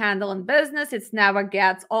teacher handling business. It never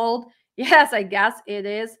gets old. Yes, I guess it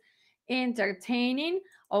is entertaining.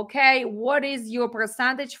 Okay, what is your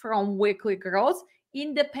percentage from weekly growth?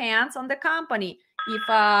 It depends on the company. If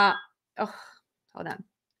hold on.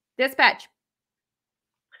 Dispatch.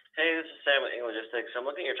 Hey, this is Sam with England Logistics. I'm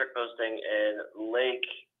looking at your truck posting in Lake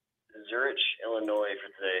Zurich, Illinois for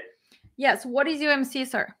today. Yes, what is UMC,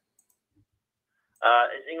 sir?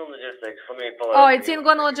 It's England Logistics. Let me pull it Oh, up. it's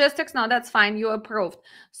England Logistics? No, that's fine. You approved.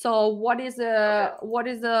 So what is the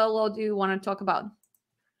load you want to talk about?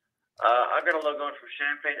 I've got a load going from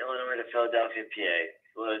Champaign, Illinois to Philadelphia, PA.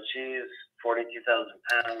 Load of cheese, 42,000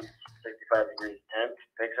 pounds, 65 degrees temp.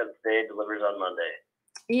 Picks up today, delivers on Monday.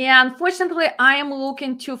 Yeah, unfortunately, I am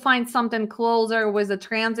looking to find something closer with the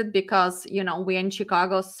transit because, we're in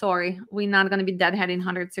Chicago. Sorry, we're not going to be deadheading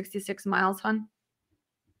 166 miles, hon.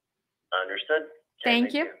 Understood.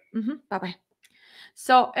 Thank you. Bye-bye.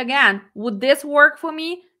 So again, would this work for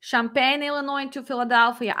me? Champaign, Illinois to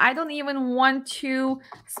Philadelphia. I don't even want to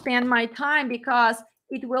spend my time because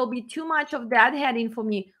it will be too much of deadheading for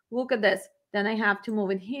me. Look at this. Then I have to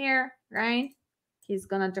move it here, right? He's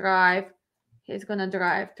going to drive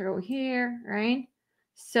through here, right?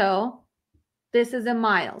 So this is in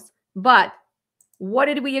miles. But what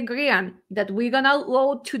did we agree on? That we're going to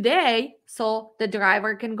load today so the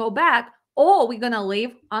driver can go back, or we're going to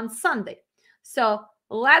leave on Sunday. So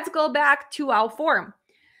let's go back to our forum.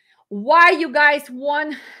 Why you guys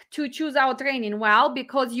want to choose our training? Well,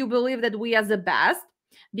 because you believe that we are the best,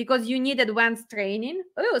 because you need advanced training.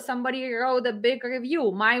 Oh, somebody wrote a big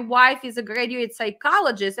review. My wife is a graduate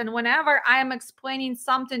psychologist, and whenever I am explaining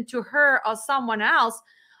something to her or someone else,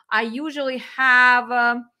 I usually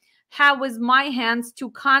have with my hands to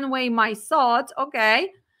convey my thoughts.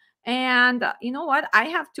 Okay. And you know what? I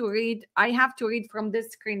have to read from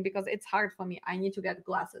this screen because it's hard for me. I need to get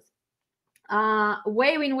glasses.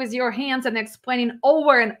 Waving with your hands and explaining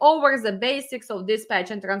over and over the basics of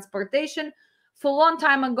dispatch and transportation. For a long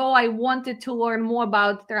time ago, I wanted to learn more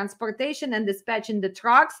about transportation and dispatching the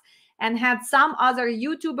trucks, and had some other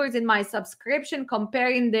YouTubers in my subscription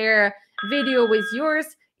comparing their video with yours.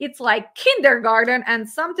 It's like kindergarten and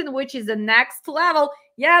something which is the next level.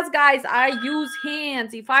 Yes, guys, I use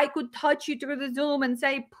hands. If I could touch you through the Zoom and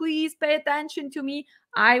say, please pay attention to me,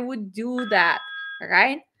 I would do that,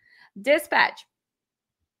 right? Dispatch.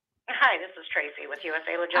 Hi, this is Tracy with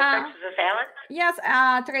USA Logistics. Is this Alex?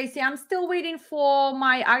 Yes, Tracy, I'm still waiting for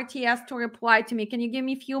my RTS to reply to me. Can you give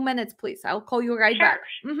me a few minutes, please? I'll call you right back.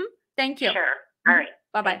 Thank you. Sure. All right.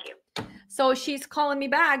 Bye-bye. Thank you. So she's calling me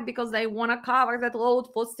back because they want to cover that load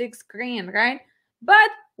for $6,000, right? But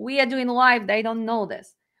we are doing live. They don't know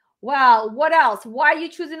this. Well, what else? Why are you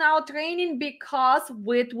choosing our training? Because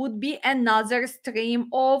it would be another stream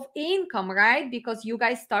of income, right? Because you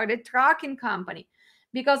guys started trucking company.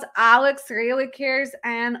 Because Alex really cares,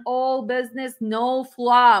 and all business, no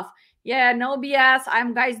fluff. Yeah, no BS.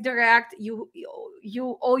 I'm guys direct. You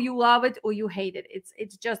love it or you hate it.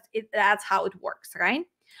 It's just that's how it works, right?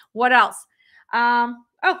 What else? I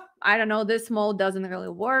don't know. This mode doesn't really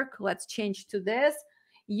work. Let's change to this.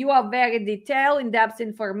 You are very detailed, in-depth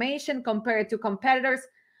information compared to competitors.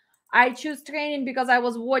 I choose training because I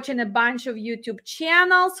was watching a bunch of YouTube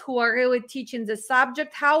channels who are really teaching the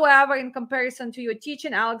subject. However, in comparison to your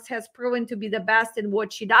teaching, Alex has proven to be the best in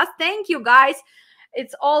what she does. Thank you, guys.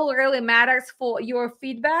 It's all really matters for your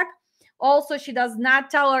feedback. Also, she does not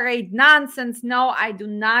tolerate nonsense. No, I do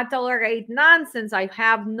not tolerate nonsense. I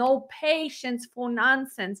have no patience for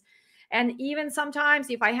nonsense. And even sometimes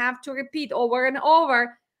if I have to repeat over and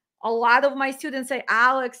over, a lot of my students say,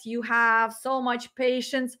 Alex, you have so much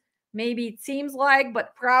patience. Maybe it seems like,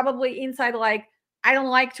 but probably inside, like, I don't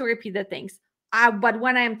like to repeat the things. But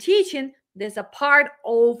when I'm teaching, there's a part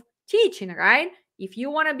of teaching, right? If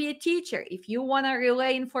you want to be a teacher, if you want to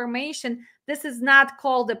relay information, this is not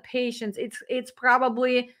called a patience. It's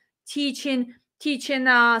probably teaching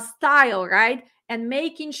style, right? And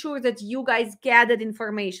making sure that you guys get that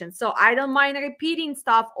information. So I don't mind repeating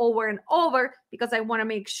stuff over and over because I want to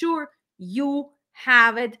make sure you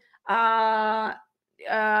have it,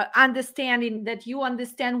 understanding that you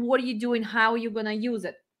understand what you're doing, how you're going to use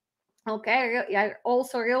it. Okay. I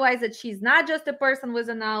also realize that she's not just a person with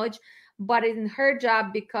the knowledge, but in her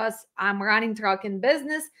job because I'm running trucking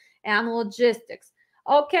business and logistics.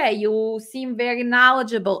 Okay. You seem very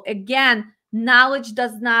knowledgeable. Again, knowledge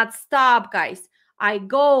does not stop, guys. I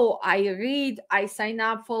go, I read, I sign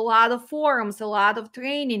up for a lot of forums, a lot of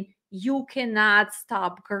training. You cannot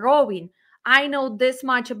stop growing. I know this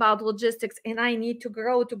much about logistics and I need to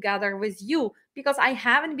grow together with you because I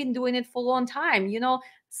haven't been doing it for a long time.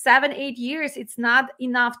 7-8 years, it's not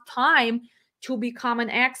enough time to become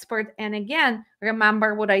an expert. And again,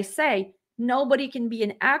 remember what I say, nobody can be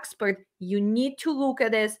an expert. You need to look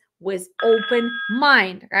at this with open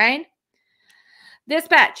mind, right?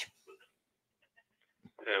 Dispatch.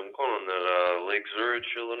 Hey, I'm calling on that Lake Zurich,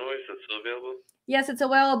 Illinois. Is that still available? Yes, it's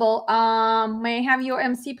available. May I have your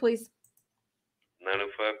MC, please?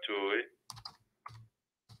 905-208.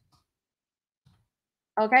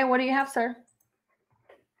 Okay, what do you have, sir?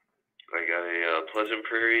 I got a Pleasant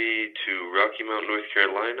Prairie to Rocky Mount, North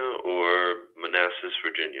Carolina, or Manassas,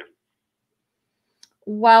 Virginia.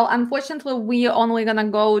 Well, unfortunately, we're only gonna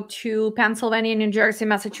go to Pennsylvania, New Jersey,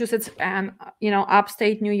 Massachusetts, and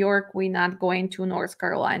upstate New York. We're not going to North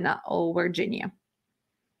Carolina or Virginia.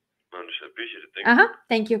 Appreciate it. Thank you.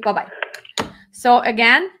 Thank you. Bye-bye. So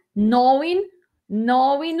again, knowing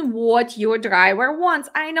what your driver wants.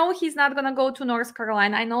 I know he's not going to go to North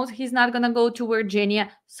Carolina. I know he's not going to go to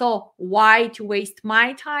Virginia. So why to waste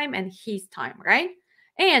my time and his time, right?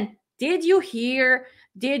 And did you hear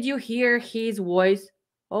his voice?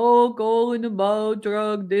 Oh, going about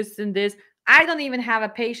drug, this and this. I don't even have a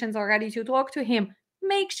patience already to talk to him.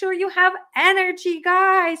 Make sure you have energy,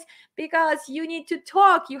 guys, because you need to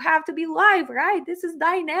talk. You have to be live, right? This is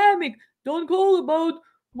dynamic. Don't call about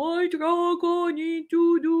my truck, I need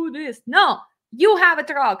to do this. No, you have a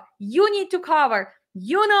truck. You need to cover.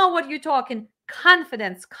 You know what you're talking.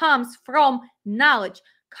 Confidence comes from knowledge.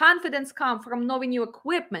 Confidence comes from knowing your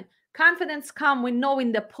equipment. Confidence comes with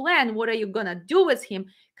knowing the plan. What are you going to do with him?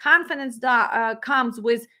 Confidence comes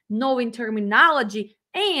with knowing terminology.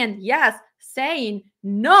 And yes, saying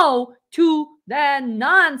no to the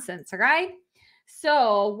nonsense, right?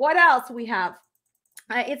 So what else we have?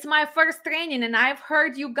 It's my first training and I've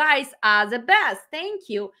heard you guys are the best. Thank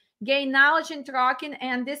you. Gain knowledge in trucking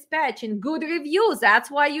and dispatching. Good reviews.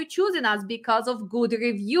 That's why you're choosing us, because of good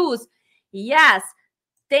reviews. Yes.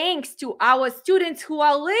 Thanks to our students who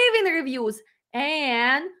are leaving reviews.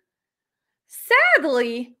 And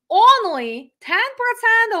sadly, only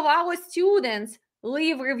 10% of our students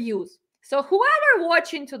leave reviews. So whoever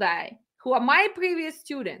watching today, who are my previous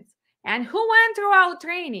students and who went through our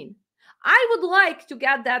training, I would like to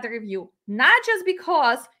get that review, not just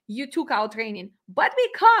because you took our training, but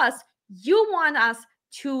because you want us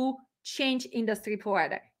to change industry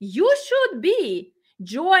provider. You should be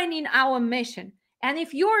joining our mission. And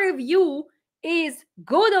if your review is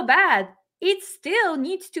good or bad, it still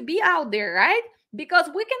needs to be out there, right? Because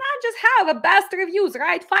we cannot just have a best reviews,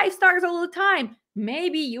 right? 5 stars all the time.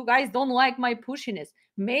 Maybe you guys don't like my pushiness.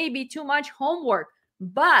 Maybe too much homework.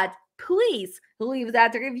 But please leave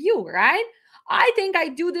that review, right? I think I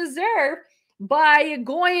do deserve by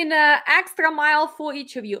going extra mile for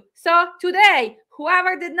each of you. So today,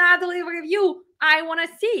 whoever did not leave a review, I want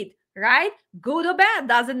to see it, right? Good or bad,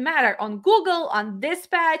 doesn't matter. On Google, on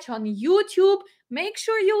Dispatch, on YouTube, make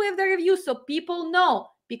sure you leave the review so people know.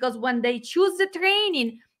 Because when they choose the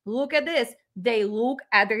training, look at this. They look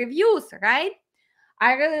at the reviews, right?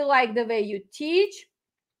 I really like the way you teach.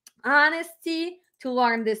 Honesty to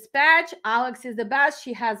learn dispatch. Alex is the best.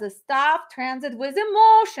 She has a staff. Transit with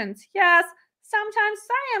emotions. Yes, sometimes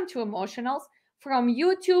I am too emotional. From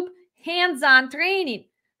YouTube, hands-on training.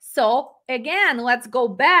 So again, let's go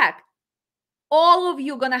back. All of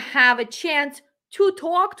you gonna have a chance to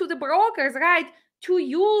talk to the brokers, right? To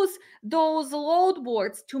use those load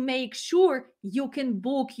boards to make sure you can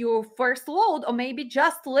book your first load, or maybe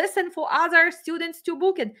just listen for other students to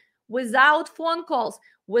book it without phone calls,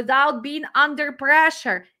 without being under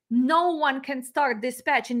pressure. No one can start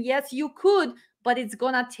dispatch. And yes, you could, but it's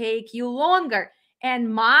gonna take you longer.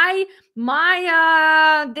 And my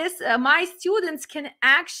students can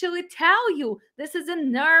actually tell you this is a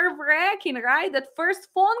nerve-wracking, right? That first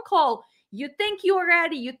phone call, you think you're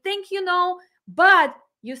ready, you think you know, but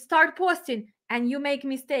you start posting and you make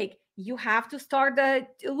mistake. You have to start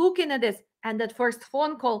looking at this and that first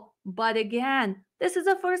phone call. But again, this is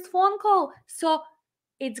a first phone call, so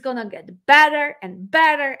it's gonna get better and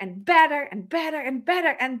better and better and better and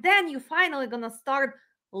better, and then you finally gonna start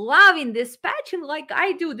loving dispatching like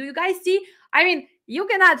I do. Do you guys see? I mean, you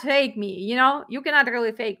cannot fake me, you cannot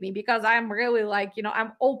really fake me, because I'm really like,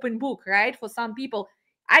 I'm open book, right? For some people,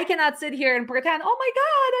 I cannot sit here and pretend, oh my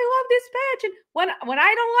God, I love dispatching. When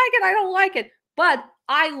I don't like it, I don't like it. But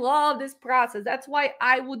I love this process. That's why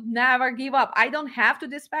I would never give up. I don't have to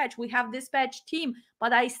dispatch. We have dispatch team,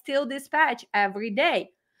 but I still dispatch every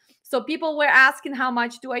day. So people were asking, how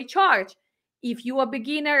much do I charge? If you a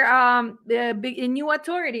beginner, a new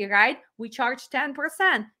authority, right? We charge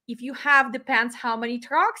 10%. If you have, depends how many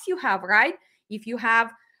trucks you have, right? If you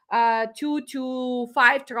have 2 to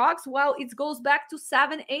 5 trucks, well, it goes back to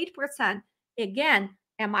 7-8%. Again,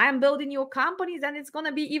 am I building your company? Then it's going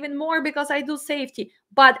to be even more, because I do safety.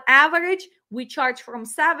 But average, we charge from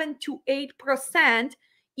 7 to 8%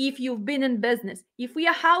 if you've been in business. If we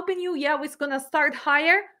are helping you, yeah, it's going to start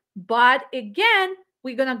higher. But again,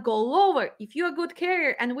 we're going to go lower. If you're a good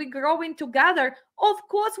carrier and we're growing together, of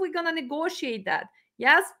course, we're going to negotiate that.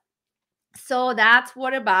 Yes? So that's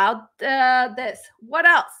what about this. What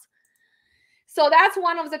else? So that's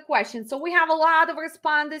one of the questions. So we have a lot of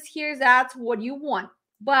respondents here. That's what you want.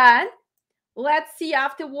 But let's see,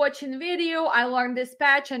 after watching video, I learned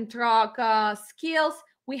dispatch and truck skills.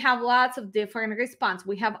 We have lots of different response.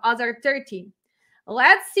 We have other 13.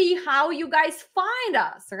 Let's see how you guys find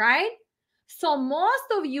us, right? So most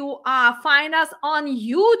of you find us on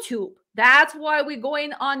YouTube. That's why we're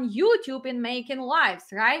going on YouTube and making lives,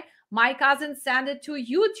 right? My cousin sent it to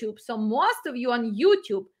YouTube. So most of you on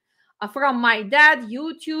YouTube, from my dad,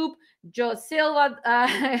 YouTube, Joe Silva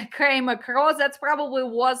came across. That's probably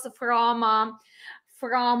was from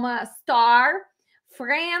Star.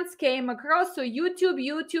 Friends came across. So YouTube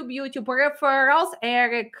referrals,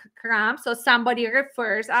 Eric Kram. So somebody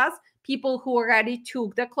refers us, people who already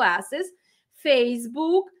took the classes.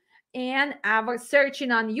 Facebook, and our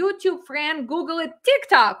searching on YouTube, friend, Google it,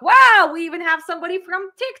 TikTok. Wow, we even have somebody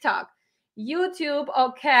from TikTok. YouTube,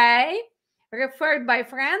 okay. Referred by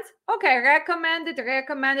friends, okay. Recommended.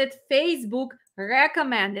 Facebook,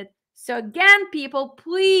 recommended. So again, people,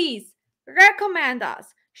 please recommend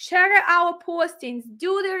us. Share our postings,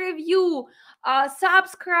 do the review,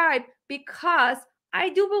 subscribe, because I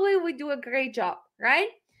do believe we do a great job, right?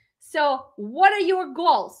 So what are your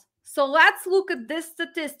goals? So let's look at this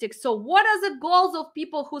statistic. So what are the goals of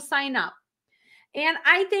people who sign up? And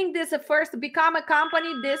I think this is first, become a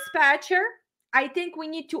company dispatcher. I think we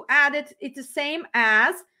need to add it. It's the same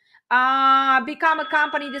as become a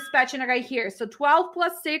company dispatcher right here. So 12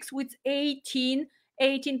 plus 6 with 18%.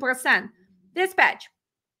 Dispatch.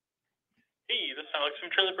 Hey, this is Alex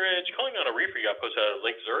from Trailer Bridge. Calling on a reefer you got posted at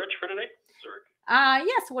Lake Zurich for today. Zurich.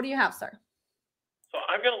 Yes, what do you have, sir? So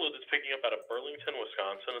I've got a load that's picking up out of Burlington,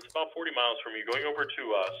 Wisconsin. It's about 40 miles from you, going over to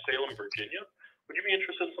Salem, Virginia. Would you be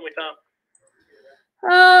interested in something like that?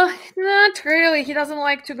 Not really. He doesn't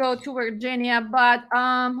like to go to Virginia, but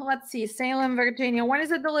let's see. Salem, Virginia. When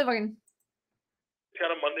is it delivering? It's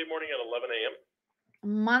got a Monday morning at 11 a.m.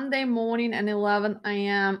 Monday morning at 11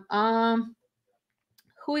 a.m.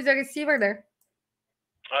 Who is the receiver there?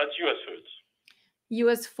 It's U.S. Foods.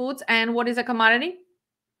 U.S. Foods. And what is the commodity?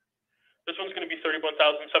 This one's going to be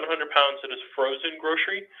 31,700 pounds. It is frozen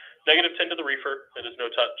grocery. -10 to the reefer. It is no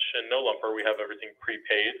touch and no lumper. We have everything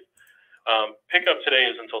prepaid. Pickup today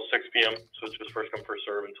is until 6 p.m., so it's just first come, first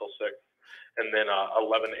serve until 6. And then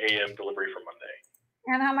 11 a.m. delivery for Monday.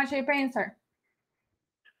 And how much are you paying, sir?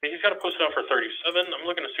 He's got to post it out for 37. I'm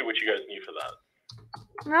looking to see what you guys need for that.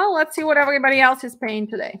 Well, let's see what everybody else is paying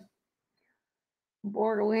today.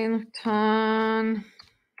 Burlington.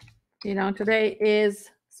 You know, today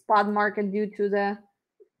is spot market due to the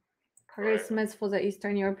Christmas for the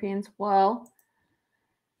Eastern Europeans. Well,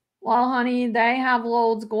 honey, they have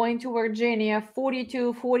loads going to Virginia,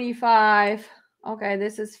 42, 45. Okay,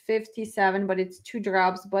 this is 57, but it's 2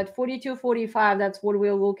 drops. But 42, 45, that's what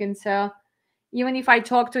we're looking. So even if I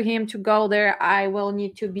talk to him to go there, I will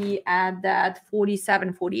need to be at that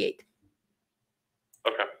 47, 48.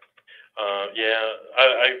 Okay. Yeah,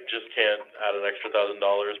 I just can't add an extra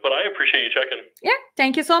 $1,000, but I appreciate you checking. Yeah,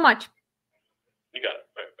 thank you so much. You got it.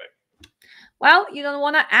 All right, bye. Well, you don't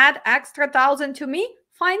want to add extra 1,000 to me?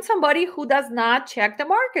 Find somebody who does not check the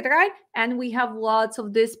market, right? And we have lots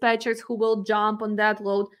of dispatchers who will jump on that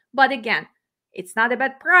load. But again, it's not a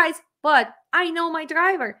bad price, but I know my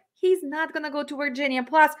driver. He's not going to go to Virginia.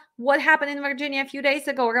 Plus, what happened in Virginia a few days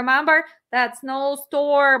ago? Remember that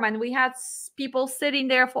snowstorm, and we had people sitting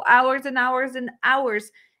there for hours and hours and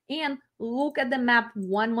hours. And look at the map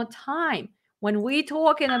one more time. When we're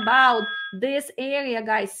talking about this area,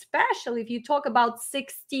 guys, especially if you talk about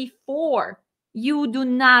 64, you do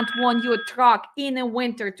not want your truck in the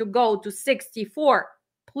winter to go to 64.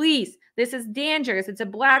 Please, this is dangerous. It's a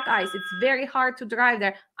black ice. It's very hard to drive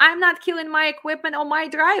there. I'm not killing my equipment or my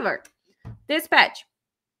driver. Dispatch.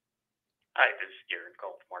 Hi, this is Garrett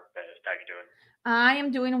Cole from Mark Best. How you doing? I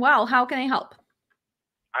am doing well. How can I help?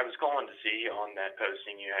 I was calling to see on that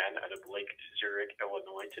posting you had out of Lake Zurich,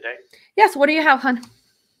 Illinois today. Yes, what do you have, hon?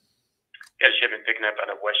 Yes, you've been picking up out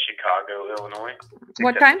of West Chicago, Illinois.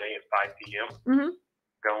 What time? Today at 5 p.m. Mm-hmm.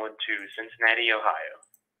 Going to Cincinnati, Ohio.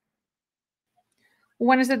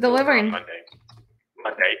 When is it delivering? Monday.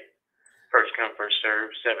 First come, first serve,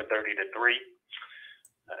 7:30 to 3.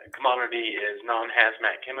 Commodity is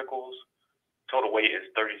non-hazmat chemicals. Total weight is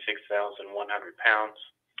 36,100 pounds,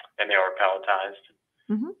 and they are palletized.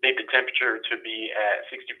 Mm-hmm. Need the temperature to be at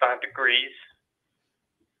 65 degrees.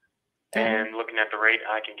 And looking at the rate,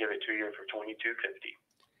 I can give it to you for $22.50.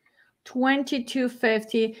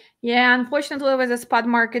 $22.50. Yeah, unfortunately, with the spot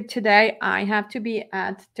market today, I have to be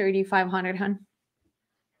at 3,500, hon.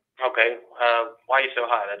 Okay. Why are you so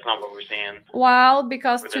high? That's not what we're seeing. Well,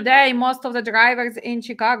 because today most of the drivers in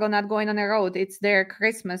Chicago not going on the road. It's their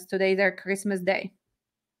Christmas. Today, their Christmas day.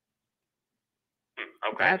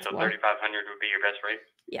 Okay, that's so 3,500 would be your best rate?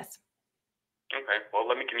 Yes. Okay. Well,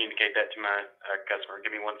 let me communicate that to my customer.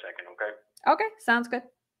 Give me 1 second, okay? Okay, sounds good.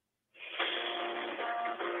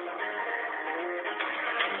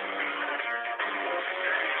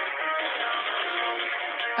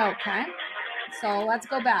 Okay. So let's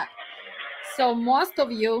go back. So most of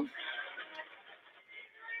you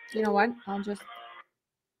know what? I'll just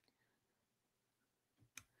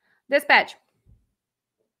dispatch.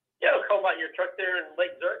 Yeah, I was calling about your truck there in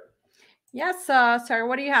Lake Zurich. Yes, sir.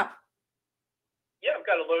 What do you have? Yeah, I've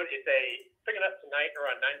got a load. It's picking up tonight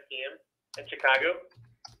around 9 p.m. in Chicago.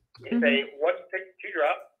 It's a 1 pick 2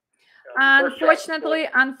 drop. Unfortunately,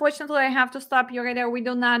 I have to stop you right there. We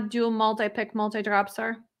do not do multi-pick, multi-drop,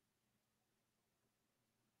 sir.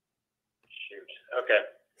 Shoot. Okay.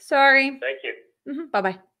 Sorry. Thank you.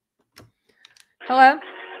 Bye-bye. Hello?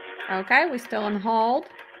 Okay, we're still on hold.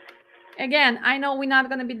 Again, I know we're not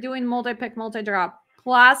going to be doing multi-pick, multi-drop.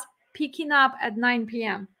 Plus, picking up at 9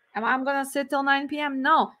 p.m. Am I going to sit till 9 p.m.?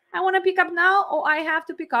 No. I want to pick up now, or I have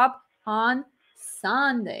to pick up on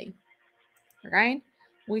Sunday. Right?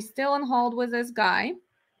 We're still on hold with this guy.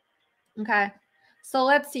 Okay. So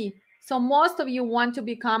let's see. So most of you want to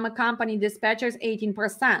become a company dispatcher,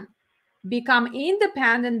 18%. Become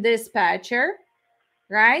independent dispatcher,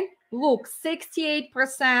 right? Look,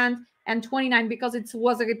 68% and 29%, because it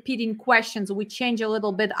was repeating questions. We change a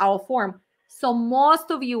little bit our form. So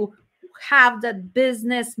most of you have that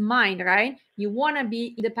business mind, right? You want to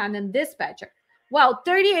be independent dispatcher. Well,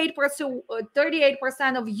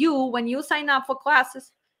 38% of you, when you sign up for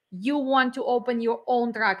classes, you want to open your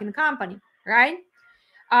own trucking company, right?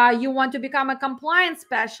 You want to become a compliance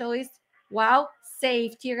specialist. Well,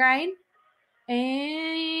 safety, right?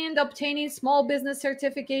 And obtaining small business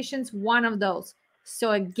certifications, one of those.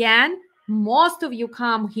 So again, most of you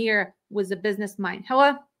come here with a business mind. Hello?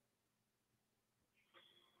 Hey,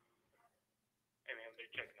 man, they're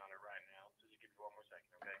checking on it right now. So just give me 1 more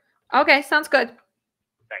second, okay? Okay, sounds good.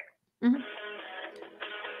 Thanks.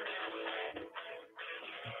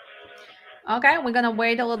 Okay, we're going to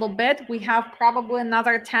wait a little bit. We have probably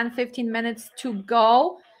another 10-15 minutes to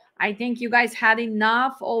go. I think you guys had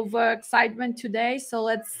enough of excitement today. So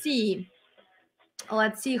let's see.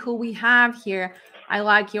 Let's see who we have here. I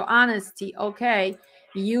like your honesty. Okay.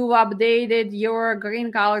 You updated your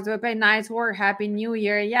green colors. We pay nice work. Happy New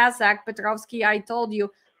Year. Yes, Zach Petrovsky, I told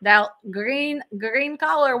you that green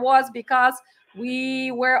color was because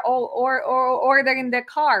we were all ordering the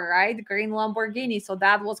car, right? Green Lamborghini. So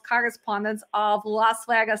that was correspondence of Las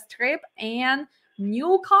Vegas trip and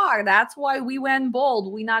new car. That's why we went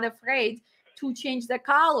bold. We're not afraid to change the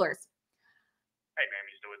colors. Hey, ma'am,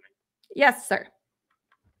 you still with me? Yes, sir.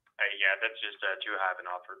 Hey, yeah, that's just too high of an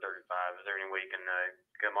offer, 35. Is there any way you can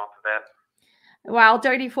come off of that? Well,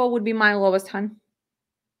 34 would be my lowest, hon.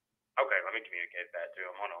 Okay, let me communicate that to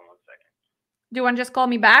him. Hold on 1 second. Do you want to just call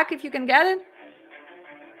me back if you can get it?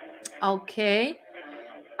 Okay.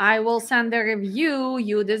 I will send a review.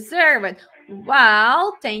 You deserve it.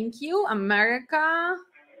 Well, thank you, America.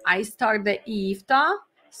 I start the IFTA.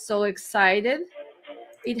 So excited.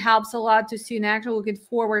 It helps a lot to see an actor looking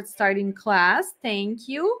forward starting class. Thank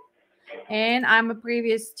you. And I'm a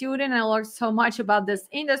previous student. I learned so much about this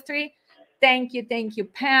industry. Thank you,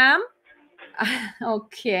 Pam.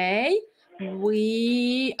 Okay.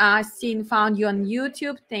 We found you on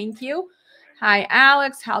YouTube. Thank you. Hi,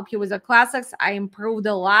 Alex. Help you with the classics. I improved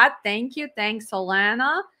a lot. Thank you. Thanks,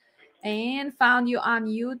 Solana. And found you on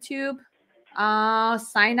YouTube.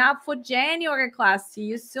 Sign up for January class. See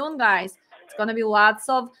you soon, guys. It's gonna be lots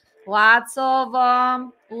of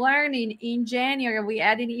learning in January. We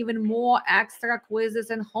added even more extra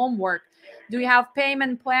quizzes and homework. Do you have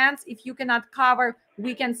payment plans? If you cannot cover,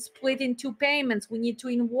 we can split into payments. We need to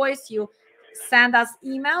invoice you. Send us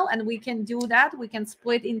email and we can do that. We can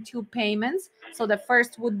split into payments. So the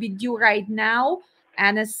first would be due right now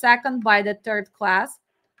and a second by the third class.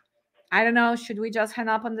 I don't know. Should we just hang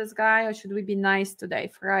up on this guy or should we be nice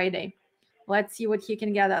today, Friday? Let's see what he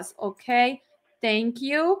can get us. Okay. Thank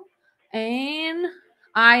you. And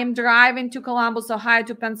I am driving to Columbus, Ohio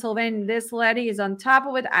to Pennsylvania. This lady is on top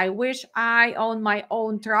of it. I wish I owned my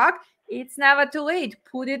own truck. It's never too late.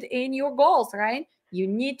 Put it in your goals, right? You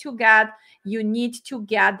need to get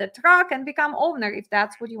the truck and become owner if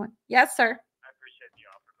that's what you want. Yes, sir. I appreciate the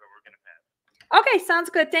offer, but we're going to pass. Okay, sounds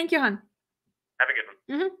good. Thank you, hon. Have a good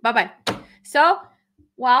one. Bye-bye. So,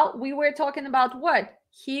 well, we were talking about what?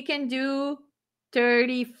 He can do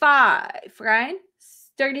 35, right?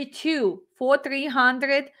 32 for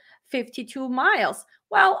 352 miles.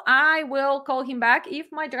 Well, I will call him back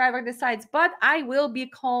if my driver decides, but I will be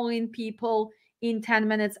calling people in 10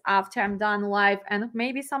 minutes after I'm done live and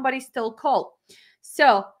maybe somebody still call.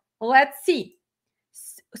 So let's see.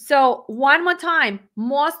 So one more time,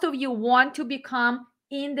 most of you want to become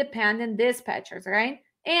independent dispatchers, right?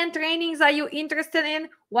 And trainings are you interested in?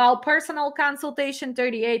 Well, personal consultation,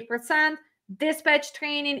 38%, Dispatch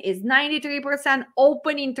training is 93%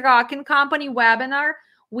 opening trucking company webinar.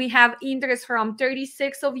 We have interest from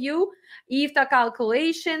 36 of you. IFTA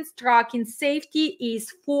calculations, trucking safety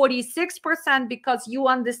is 46% because you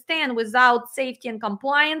understand without safety and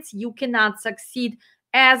compliance, you cannot succeed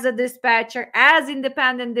as a dispatcher, as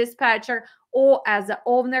independent dispatcher, or as the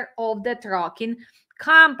owner of the trucking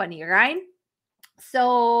company, right?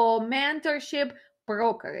 So mentorship,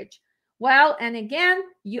 brokerage. Well, and again,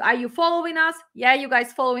 are you following us? Yeah, you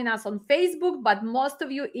guys following us on Facebook, but most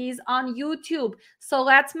of you is on YouTube. So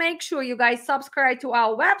let's make sure you guys subscribe to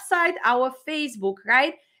our website, our Facebook,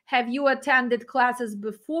 right? Have you attended classes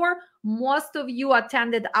before? Most of you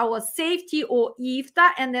attended our safety or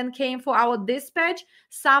IFTA and then came for our dispatch.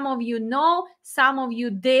 Some of you know, some of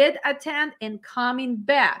you did attend and coming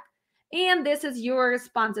back. And this is your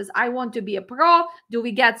responses. I want to be a pro. Do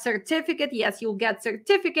we get certificate? Yes, you'll get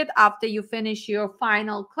certificate after you finish your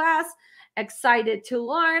final class. Excited to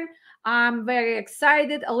learn. I'm very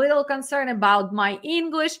excited. A little concerned about my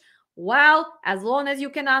English. Well, as long as you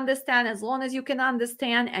can understand,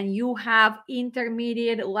 and you have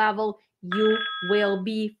intermediate level, you will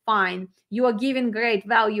be fine. You are giving great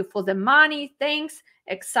value for the money. Thanks.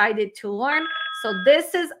 Excited to learn. So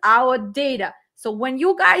this is our data. So when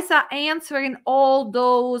you guys are answering all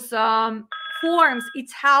those forms,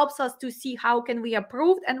 it helps us to see how can we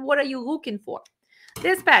approve and what are you looking for.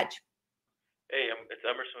 Dispatch. Hey, it's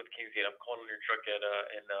Emerson with Kingsgate. I'm calling on your truck in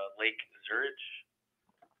Lake Zurich.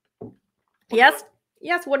 Yes.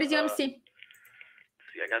 Yes. What is your MC? See,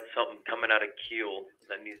 I got something coming out of Kiel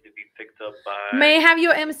that needs to be picked up by. May I have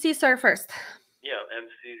your MC, sir, first? Yeah,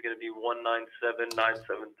 MC is going to be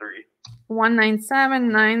 197973.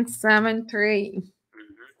 197973.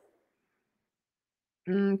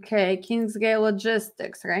 Okay, Kingsgate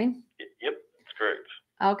Logistics, right? Yep, that's correct.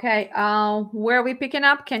 Okay, where are we picking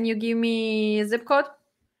up? Can you give me zip code?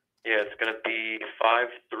 Yeah, it's going to be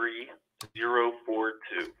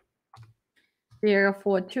 53042.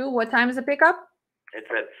 042. What time is the pickup? It's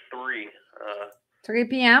at 3. 3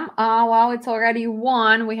 p.m. Oh, well, it's already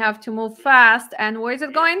 1. We have to move fast. And where is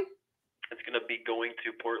it going? It's going to be going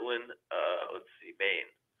to Portland, let's see, Maine.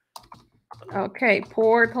 Okay,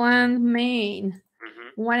 Portland, Maine.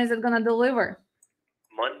 When is it going to deliver?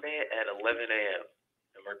 Monday at 11 a.m.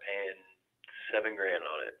 And we're paying $7,000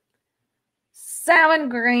 on it.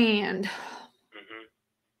 $7,000.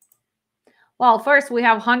 Well, first we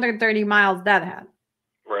have 130 miles deadhead.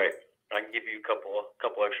 Right. I can give you a couple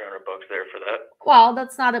extra $100 there for that. Well,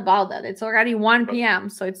 that's not about that. It's already 1 p.m.,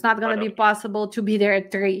 so it's not going to be possible to be there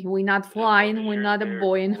at 3. We're not flying. We're not a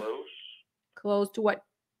Boeing. Close to what?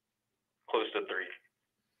 Close to 3.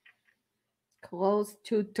 Close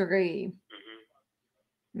to 3.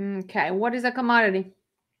 Okay. What is a commodity?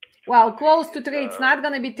 Well, close to 3. It's not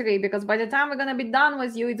going to be 3 because by the time we're going to be done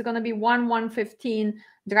with you, it's going to be 1:15.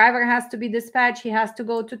 Driver has to be dispatched. He has to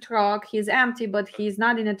go to truck. He's empty, but he's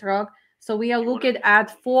not in a truck. So we are looking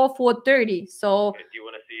at 4:30. So okay, do you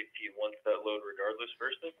want to see if he wants that load regardless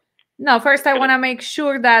first then? No, first I want to make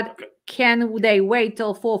sure that can they wait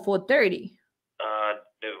till 4:30? No.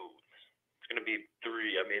 It's going to be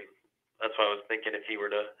 3. I mean, that's why I was thinking if he were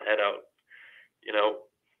to head out,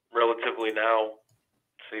 relatively now,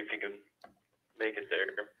 see if he can make it there.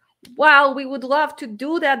 Well, we would love to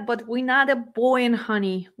do that, but we're not a Boeing,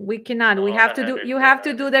 honey. We cannot. We have to do. You have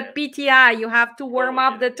to do the PTI. You have to warm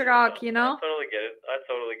up the truck. I totally get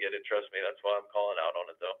it. Trust me. That's why I'm calling out on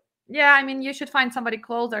it, though. Yeah, I mean, you should find somebody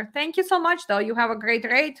closer. Thank you so much, though. You have a great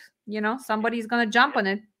rate. Somebody's gonna jump on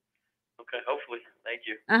it. Okay, hopefully. Thank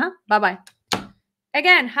you. Bye-bye.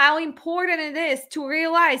 Again, how important it is to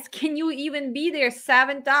realize, can you even be there?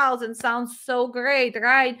 7,000 sounds so great,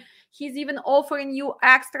 right? He's even offering you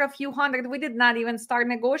extra few hundred. We did not even start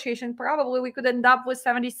negotiation. Probably we could end up with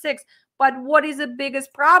 76. But what is the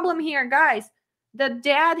biggest problem here, guys? The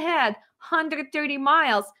dad had 130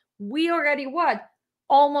 miles. We already what?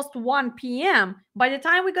 Almost 1 p.m. By the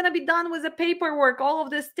time we're going to be done with the paperwork, all of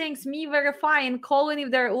these things, me verifying, calling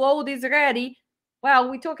if their load is ready. Well,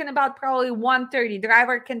 we're talking about probably 1:30.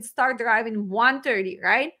 Driver can start driving 1:30,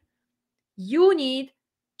 right? You need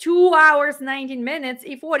 2 hours, 19 minutes.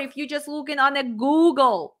 If you're just looking on a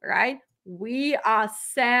Google, right? We are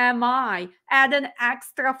semi. Add an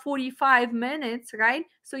extra 45 minutes, right?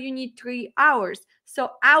 So you need 3 hours.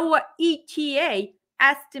 So our ETA,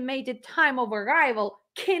 estimated time of arrival,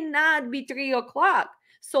 cannot be 3 o'clock.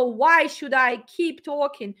 So why should I keep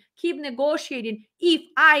talking, keep negotiating if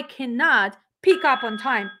I cannot pick up on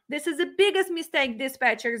time? This is the biggest mistake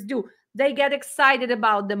dispatchers do. They get excited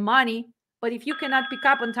about the money, but if you cannot pick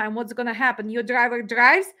up on time, what's going to happen? Your driver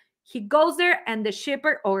drives, He goes there and the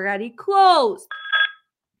shipper already closed.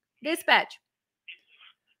 Dispatch.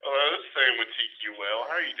 Hello, this is Sam with TQL.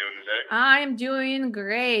 How are you doing today? I'm doing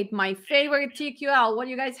great. My favorite TQL. What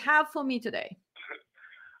do you guys have for me today?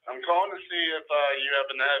 I'm calling to see if you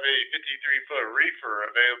happen to have a 53-foot reefer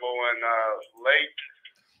available in Lake.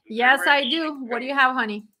 Yes, I do. What do you have,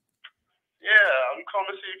 honey? Yeah, I'm calling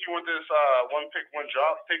to see if you want this one pick, one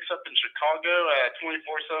drop. Picks up in Chicago at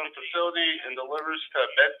 24/7 facility and delivers to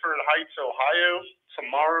Bedford Heights, Ohio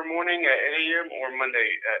tomorrow morning at 8 a.m. or Monday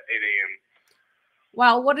at 8 a.m.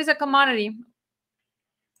 Well, what is a commodity?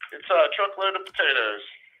 It's a truckload of potatoes.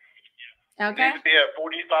 Okay. It needs to be at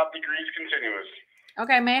 45 degrees continuous.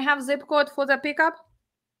 Okay, may I have zip code for the pickup?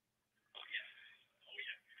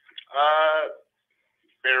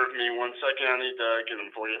 Bear with me 1 second. I need to get them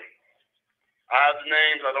for you. I have the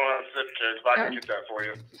names. I don't have zip codes, but I can get that for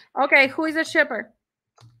you. Okay, who is the shipper?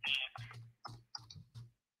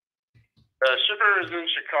 The shipper is in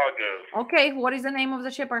Chicago. Okay, what is the name of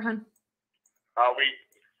the shipper, hon?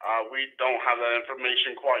 We don't have that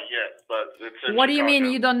information quite yet, but it's in What do you Chicago.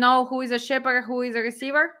 mean you don't know who is a shipper, who is a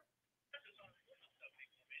receiver?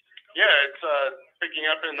 Yeah, it's picking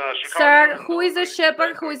up in Chicago. Sir, who is a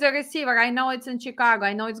shipper, who is a receiver? I know it's in Chicago.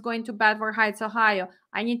 I know it's going to Bedford Heights, Ohio.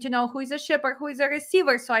 I need to know who is a shipper, who is a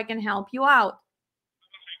receiver, so I can help you out.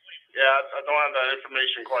 Yeah, I don't have that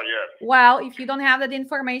information quite yet. Well, if you don't have that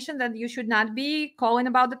information, then you should not be calling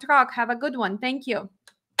about the truck. Have a good one. Thank you.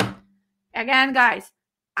 Again, guys,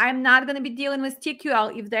 I'm not going to be dealing with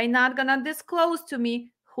TQL if they're not going to disclose to me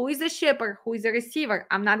who is a shipper, who is a receiver.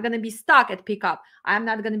 I'm not going to be stuck at pickup. I'm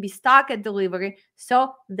not going to be stuck at delivery.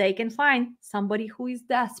 So they can find somebody who is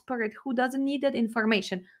desperate, who doesn't need that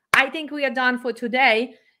information. I think we are done for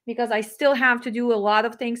today because I still have to do a lot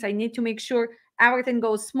of things. I need to make sure everything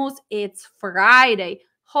goes smooth. It's Friday.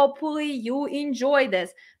 Hopefully you enjoy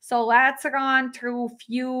this. So let's run through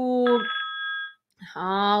few.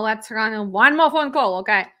 Let's run one more phone call.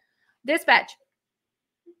 Okay. Dispatch.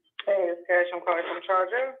 Hey, it's Cash. I'm calling from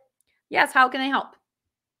Charger. Yes, how can I help?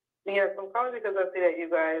 Yes, I'm calling because I see that you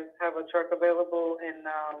guys have a truck available in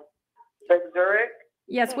Lake Zurich.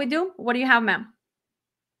 Yes, we do. What do you have, ma'am?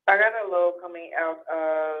 I got a load coming out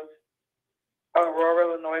of Aurora,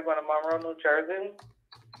 Illinois, going to Monroe, New Jersey.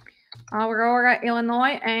 Aurora,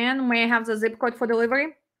 Illinois, and may I have the zip code for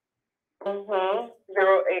delivery?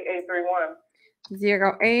 08831.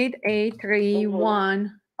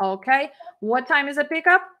 08831. Okay. What time is the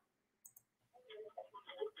pickup?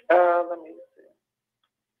 Let me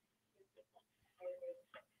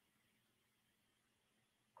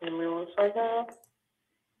see. Give me 1 second.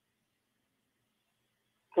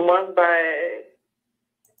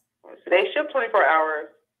 They ship 24 hours.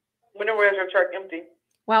 When or where's your truck empty?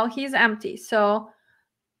 Well, he's empty. So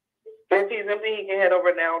if he's empty, he can head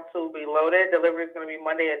over now to be loaded. Delivery is going to be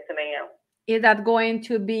Monday at 10 a.m. Is that going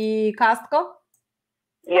to be Costco?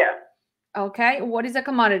 Yeah. Okay. What is a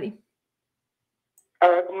commodity?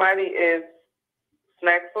 Commodity is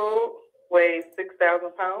snack food, weighs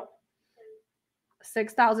 6,000 pounds.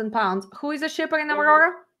 6,000 pounds. Who is a shipper in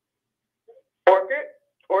Aurora?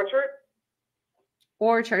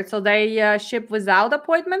 Orchard. So they ship without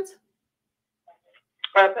appointments?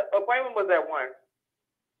 The appointment was at 1.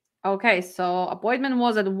 Okay, so appointment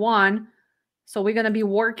was at 1. So we're going to be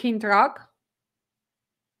working truck?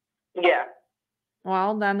 Yeah.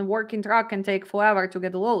 Well, then working truck can take forever to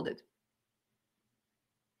get loaded.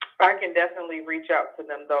 I can definitely reach out to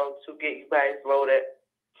them, though, to get you guys loaded.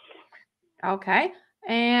 Okay.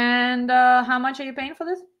 And how much are you paying for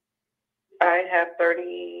this? I have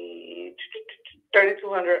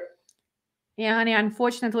 3,200. Yeah, honey,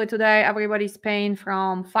 unfortunately today everybody's paying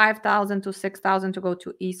from 5,000 to 6,000 to go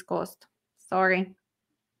to East Coast. Sorry.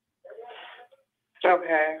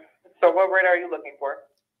 Okay. So what rate are you looking for?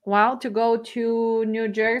 Well, to go to New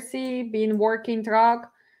Jersey, being working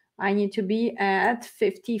truck, I need to be at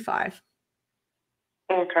 55.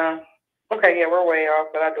 Okay. Okay, yeah, we're way off,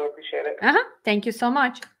 but I do appreciate it. Thank you so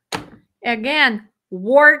much. Again,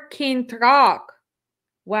 working truck.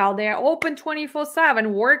 Well, they're open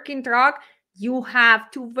 24/7. Working truck, you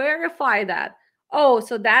have to verify that. Oh,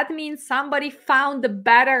 so that means somebody found the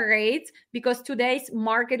better rates because today's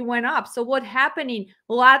market went up. So what's happening?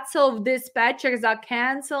 Lots of dispatchers are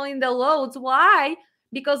canceling the loads. Why?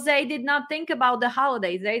 Because they did not think about the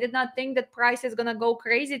holidays. They did not think that price is going to go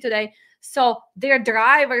crazy today. So their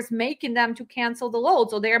drivers making them to cancel the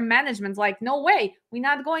loads. So their management's like, no way. We're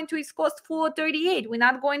not going to East Coast 438. We're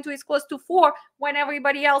not going to East Coast to 4 when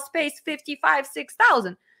everybody else pays 55,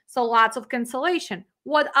 6,000. So lots of cancellation.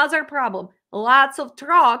 What other problem? Lots of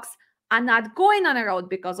trucks are not going on the road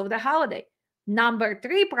because of the holiday. Number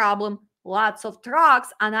 3 problem, lots of trucks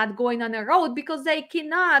are not going on the road because they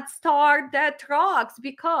cannot start their trucks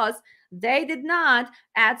because they did not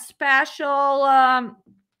add special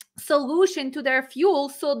solution to their fuel,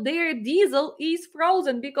 so their diesel is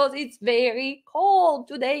frozen because it's very cold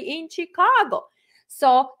today in Chicago.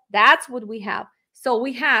 So that's what we have. So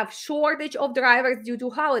we have shortage of drivers due to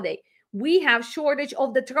holiday. We have shortage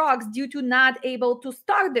of the trucks due to not able to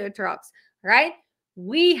start their trucks, right?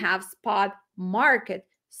 We have spot market.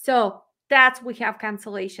 So that's we have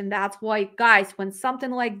cancellation. That's why, guys, when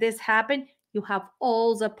something like this happen, you have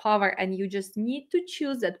all the power and you just need to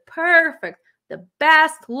choose that perfect, the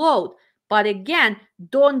best load. But again,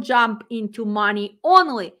 don't jump into money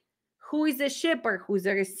only. Who is the shipper? Who's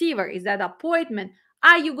the receiver? Is that appointment?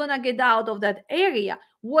 Are you gonna get out of that area?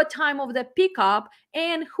 What time of the pickup?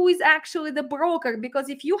 And who is actually the broker? Because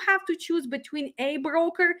if you have to choose between A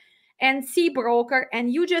broker and C broker,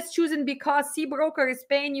 and you just choosing because C broker is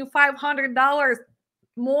paying you $500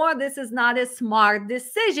 more, this is not a smart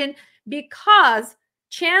decision, because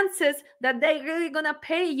chances that they really gonna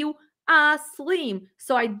pay you are slim.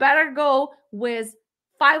 So I'd better go with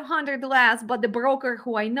 500 less, but the broker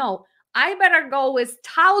who I know. I better go with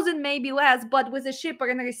 1,000 maybe less, but with a shipper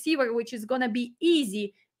and a receiver, which is gonna be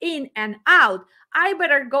easy in and out. I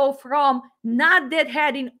better go from not that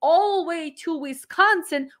heading all the way to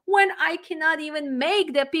Wisconsin when I cannot even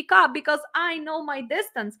make the pickup because I know my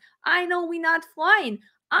distance. I know we're not flying.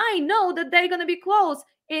 I know that they're gonna be close.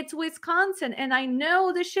 It's Wisconsin, and I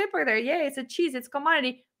know the shipper there. Yeah, it's a cheese, it's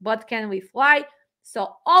commodity, but can we fly?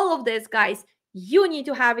 So all of this, guys, you need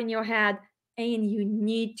to have in your head, and you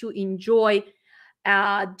need to enjoy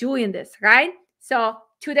doing this, right? So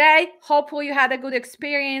today, hopefully you had a good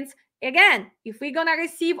experience. Again, if we're gonna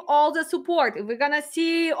receive all the support, if we're gonna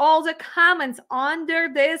see all the comments under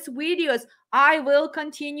this videos, I will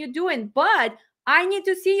continue doing. But I need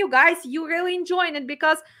to see you guys, you really enjoying it,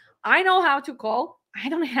 because I know how to call. I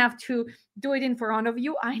don't have to do it in front of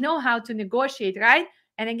you. I know how to negotiate, right?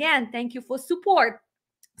 And again, thank you for support.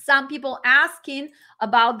 Some people asking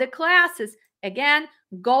about the classes. Again,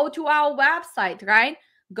 go to our website, right?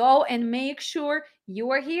 Go and make sure you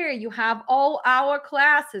are here. You have all our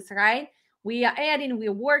classes, right? We are adding,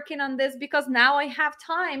 we're working on this because now I have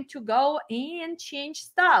time to go and change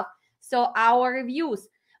stuff. So our reviews,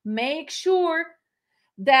 make sure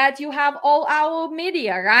that you have all our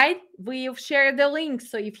media, right? We've shared the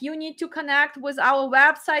links. So if you need to connect with our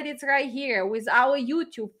website, it's right here with our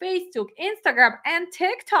YouTube, Facebook, Instagram, and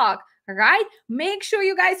TikTok, right? Make sure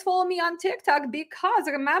you guys follow me on TikTok, because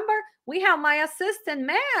remember, we have my assistant,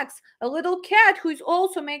 Max, a little cat who's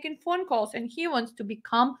also making phone calls, and he wants to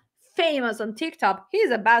become famous on TikTok. He's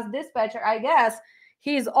the best dispatcher, I guess.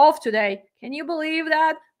 He's off today. Can you believe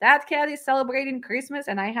that? That cat is celebrating Christmas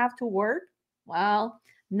and I have to work? Well,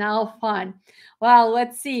 now fun. Well,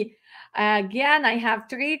 let's see. Again, I have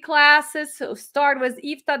 3 classes. So start with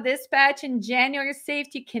IFTA dispatch and January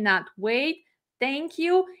safety. Cannot wait. Thank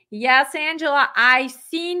you. Yes, Angela, I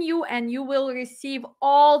seen you, and you will receive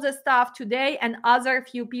all the stuff today, and other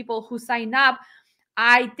few people who sign up.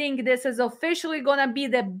 I think this is officially going to be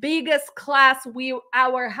the biggest class we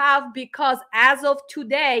ever have, because as of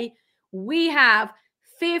today, we have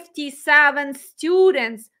 57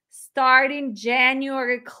 students starting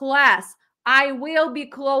January class. I will be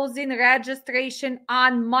closing registration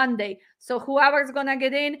on Monday. So whoever's going to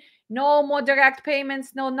get in, no more direct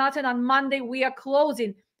payments, no nothing on Monday. We are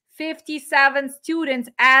closing 57 students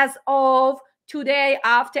as of today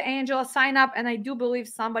after Angela signed up. And I do believe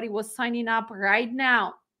somebody was signing up right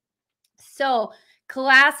now. So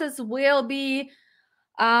classes will be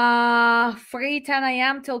free 10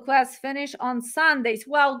 a.m. till class finish on Sundays.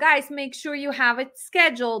 Well, guys, make sure you have it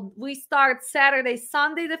scheduled. We start Saturday,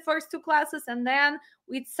 Sunday, the first 2 classes, and then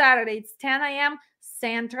it's Saturday. It's 10 a.m.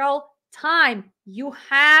 Central Time. You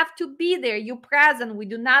have to be there. You present. We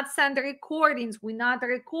do not send recordings. We're not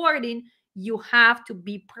recording. You have to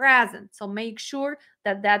be present. So make sure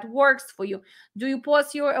that that works for you. Do you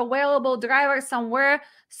post your available driver somewhere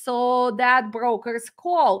so that brokers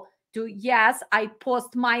call? Yes, I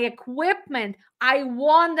post my equipment. I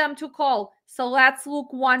want them to call. So let's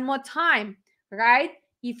look one more time, right?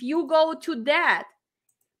 If you go to that,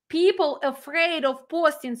 people afraid of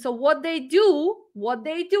posting. So what they do,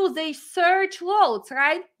 they search loads,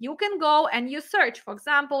 right? You can go and you search, for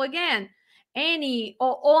example, again, any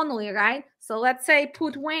or only, right? So let's say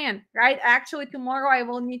put when, right? Actually, tomorrow I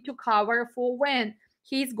will need to cover for when.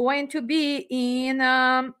 He's going to be in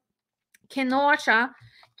Kenosha,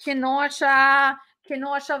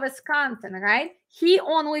 Wisconsin, right? he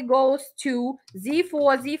only goes to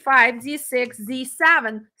Z4, Z5, Z6,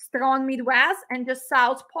 Z7, strong Midwest, and the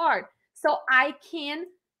South part. So I can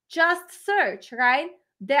just search, right?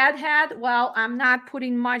 Deadhead, well, I'm not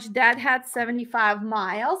putting much. Deadhead, 75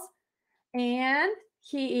 miles. And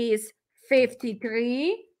he is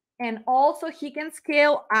 53. And also he can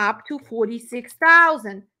scale up to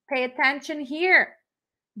 46,000. Pay attention here.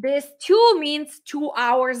 This 2 means 2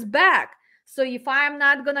 hours back. So if I'm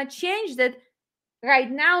not going to change that,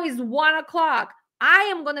 right now is 1 o'clock. I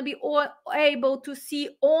am going to be able to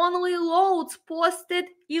see only loads posted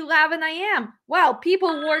 11 a.m. Well,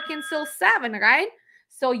 people work until 7, right?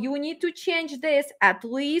 So you need to change this at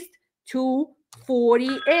least to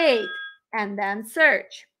 48 and then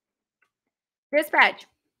search. Dispatch.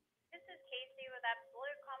 This is Casey with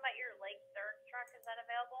Absolute Combat. Your Lake Zurich truck, is that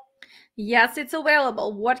available? Yes, it's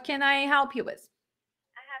available. What can I help you with?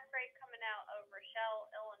 I have freight coming out of Rochelle,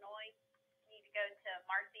 Illinois. Need to go to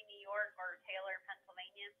Marcy, New York, or Taylor,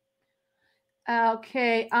 Pennsylvania.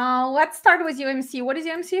 Okay, let's start with UMC. What is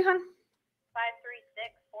UMC, hon?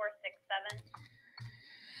 536-467.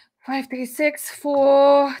 536-437.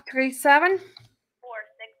 467.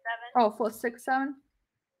 Oh, 467.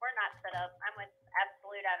 We're not set up. I'm with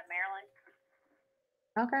Absolute out of Maryland.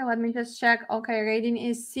 Okay, let me just check. Okay, rating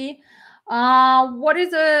is C. What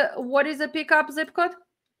is a pickup zip code?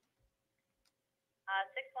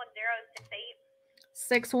 61068.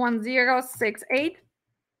 61068.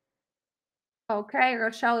 Okay,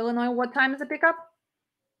 Rochelle, Illinois. What time is the pickup?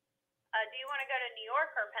 Do you want to go to New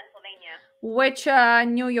York or Pennsylvania? Which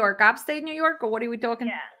New York? Upstate New York, or what are we talking?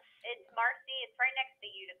 Yeah, it's Marcy. It's right next to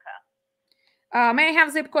Utica. May I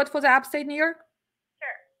have zip code for the upstate New York?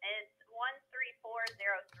 Sure. It's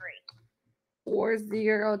 13403.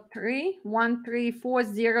 403.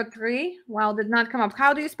 13403. Well, did not come up.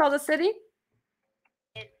 How do you spell the city?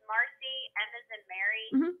 It's Marcy, M as in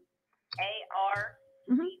Mary, Mm-hmm.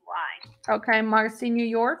 A-R-C-Y. Okay, Marcy, New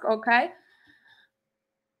York. Okay.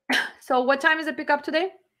 So what time is the pickup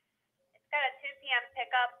today? It's got a 2 p.m.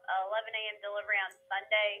 pickup, 11 a.m. delivery on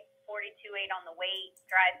Sunday, 42.8 on the weight,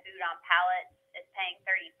 dry food on pallets. It's paying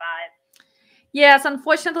 35. Yes,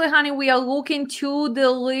 unfortunately, honey, we are looking to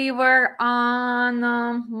deliver on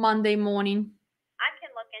Monday morning. I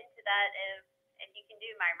can look into that if you can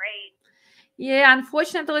do my rate. Yeah,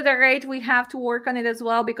 unfortunately, the rate, we have to work on it as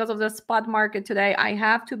well because of the spot market today. I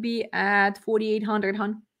have to be at 4,800,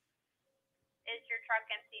 hon. Is your truck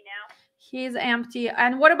empty now? He's empty.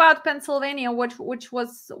 And what about Pennsylvania? What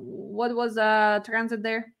was transit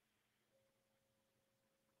there?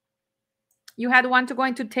 You had one to go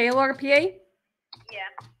into Taylor, PA?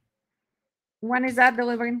 Yeah. When is that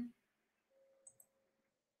delivering?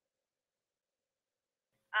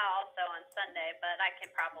 Also on Sunday, but I can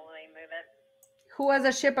probably move it. Who are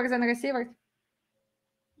the shippers and receivers? Is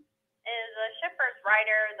the shipper's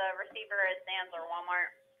Ryder, the receiver is Sam's or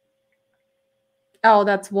Walmart. Oh,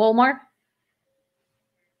 that's Walmart.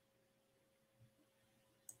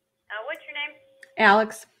 What's your name?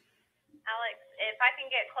 Alex. Alex, if I can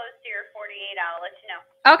get close to your 48, I'll let you know.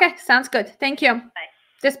 Okay, sounds good. Thank you. Bye.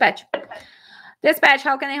 Dispatch. Dispatch,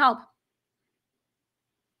 how can I help?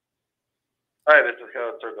 Hi, this is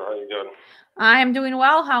Circle. How you doing? I am doing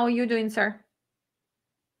well. How are you doing, sir?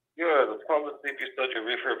 Good. I was calling to see if you still have your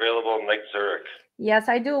reefer available in Lake Zurich. Yes,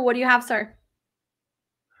 I do. What do you have, sir?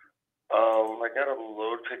 I got a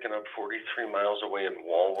load picking up 43 miles away in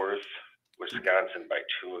Walworth, Wisconsin by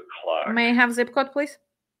 2 o'clock. May I have zip code, please?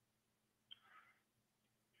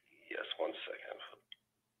 Yes, 1 second.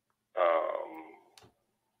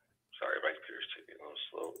 Sorry, my computer's taking a little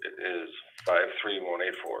slow. It is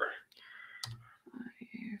 53184.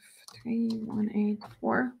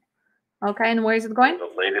 53184. Okay, and where is it going?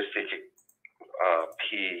 The latest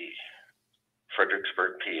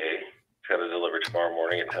Fredericksburg, PA. It's got to deliver tomorrow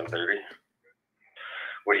morning at 10:30.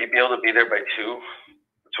 Would he be able to be there by 2?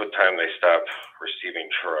 That's what time they stop receiving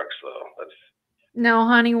trucks, though. That's No,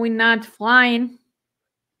 honey, we're not flying.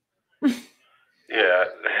 yeah.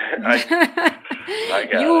 I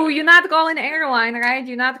got it. You're not calling airline, right?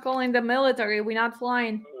 You're not calling the military. We're not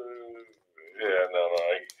flying. Yeah, no.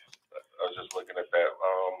 I was just looking at that.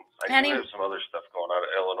 I do have some other stuff going out of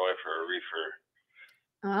Illinois for a reefer.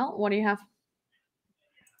 Well, what do you have?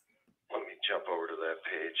 Let me jump over to that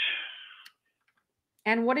page.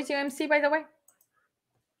 And what is your MC, by the way?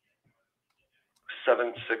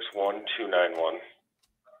 761291.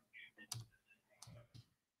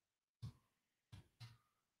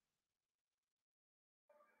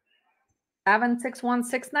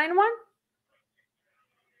 761-691?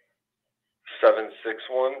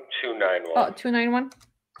 761-291. Oh, 291?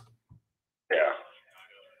 Yeah.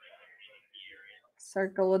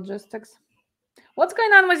 Circle Logistics. What's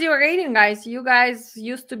going on with your rating, guys? You guys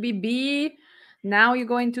used to be B. Now you're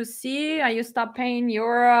going to C. You stop paying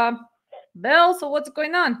your bill. So what's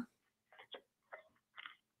going on?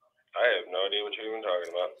 I have no idea what you're even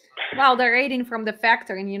talking about. Well, the rating from the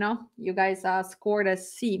factory, you know, you guys scored a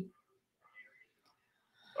C.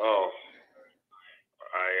 Oh,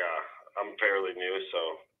 I'm fairly new, so.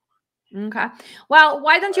 Okay. Well,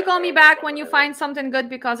 why don't you call me back when you find something good,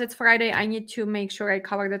 because it's Friday. I need to make sure I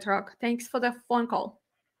cover the truck. Thanks for the phone call.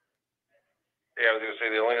 Yeah, I was going to say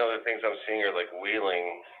the only other things I'm seeing are like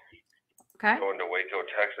Wheeling. Okay. Going to Waco,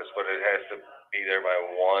 Texas, but it has to be there by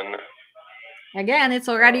 1. Again, it's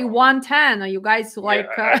already 1:10. Are you guys like?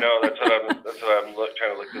 Yeah, I know. That's what I'm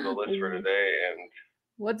trying to look through the list for today. And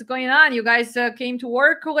what's going on? You guys came to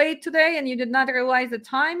work late today, and you did not realize the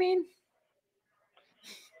timing.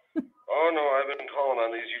 Oh no, I've been calling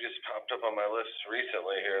on these. You just popped up on my list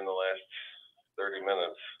recently here in the last 30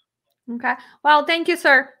 minutes. Okay. Well, thank you,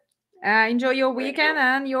 sir. Enjoy your weekend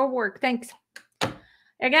and your work. Thanks.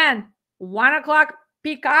 Again, 1 o'clock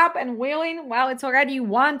pick up and Wheeling. Well, it's already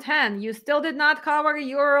 1:10. You still did not cover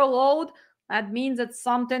your load. That means that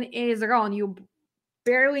something is wrong. You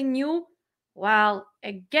barely knew. Well,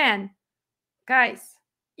 again, guys,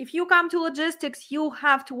 if you come to logistics, you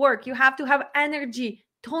have to work. You have to have energy.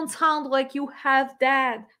 Don't sound like you have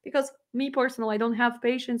that, because me personally, I don't have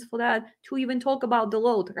patience for that to even talk about the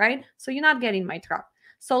load, right? So you're not getting my truck.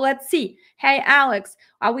 So let's see. Hey, Alex,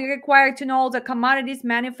 are we required to know the commodities,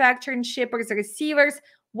 manufacturing, shippers, receivers?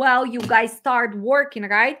 Well, you guys start working,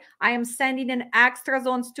 right? I am sending in extra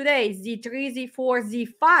zones today, Z3, Z4,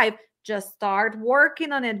 Z5. Just start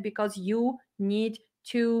working on it, because you need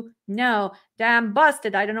to know. Damn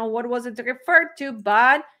busted. I don't know what was it referred to,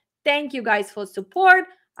 but thank you guys for support.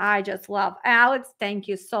 I just love Alex. Thank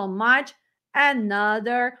you so much.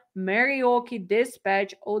 Another Marioki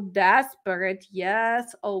dispatch. Oh, desperate.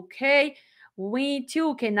 Yes. Okay. We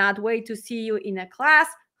too cannot wait to see you in a class.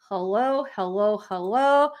 Hello, hello,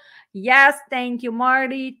 hello. Yes. Thank you,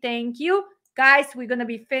 Marty. Thank you. Guys, we're going to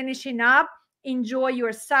be finishing up. Enjoy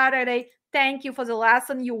your Saturday. Thank you for the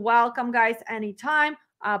lesson. You're welcome, guys, anytime.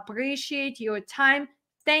 Appreciate your time.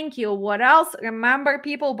 Thank you. What else? Remember,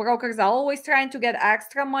 people, brokers are always trying to get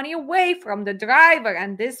extra money away from the driver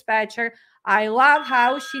and dispatcher. I love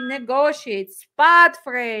how she negotiates. Spot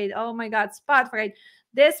freight. Oh my God, spot freight.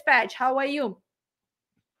 Dispatch, how are you?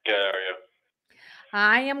 Good, how are you?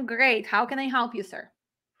 I am great. How can I help you, sir?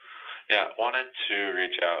 Yeah, wanted to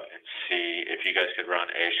reach out and see if you guys could run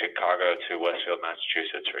a Chicago to Westfield,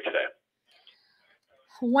 Massachusetts for today.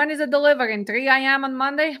 When is it delivering? 3 a.m. on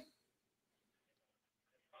Monday?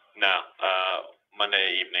 No,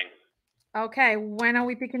 Monday evening. Okay, when are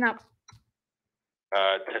we picking up?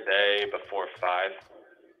 Today before 5.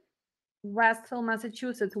 Westfield,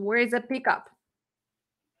 Massachusetts. Where is the pickup?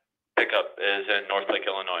 Pickup is in North Lake,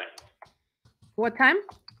 Illinois. What time?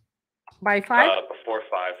 By 5? Before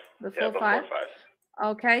 5. Before 5?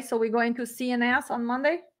 Okay, so we're going to CNS on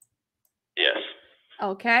Monday? Yes.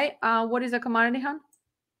 Okay, what is the commodity, hon?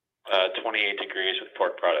 28 degrees with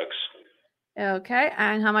pork products. Okay,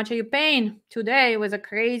 and how much are you paying today with the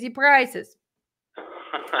crazy prices?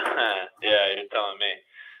 Yeah, you're telling me.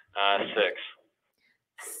 6.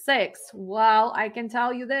 6. Well, I can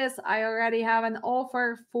tell you this. I already have an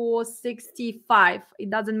offer for 65. It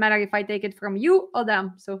doesn't matter if I take it from you or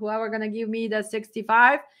them. So whoever gonna give me the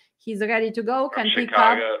 65, he's ready to go. Can pick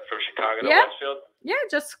up. From Chicago to Westfield? Yeah,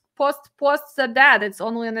 just post that. It's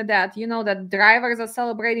only on the that. You know that drivers are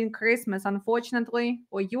celebrating Christmas, unfortunately.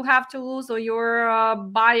 Or you have to lose, or your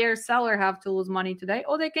buyer seller have to lose money today.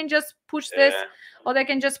 Or they can just push this, or they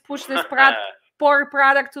can just push this poor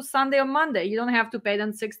product to Sunday or Monday. You don't have to pay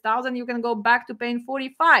them $6,000. You can go back to paying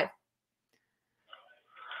 $45,000.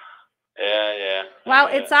 Yeah. Well,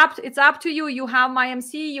 it's up to you. You have my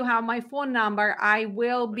MC. You have my phone number. I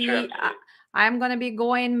will be. I'm gonna be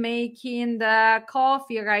making the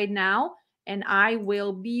coffee right now, and I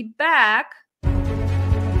will be back.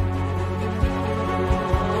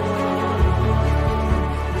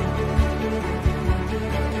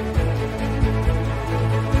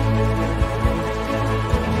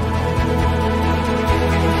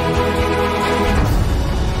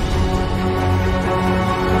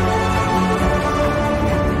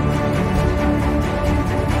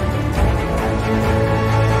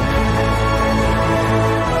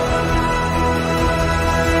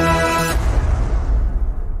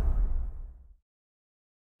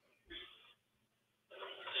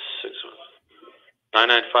 Nine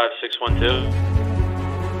 995-612.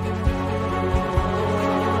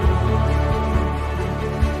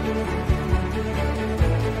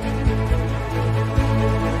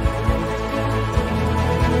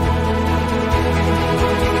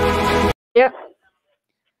 Yep.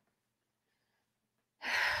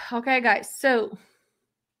 Okay, guys. So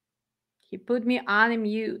he put me on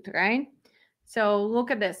mute, right? So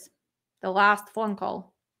look at this. The last phone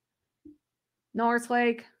call. North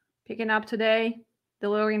Lake, picking up today,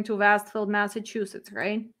 delivering to Westfield, Massachusetts,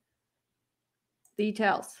 right?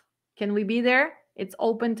 Details. Can we be there? It's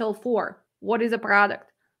open till 4. What is a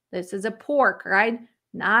product? This is a pork, right?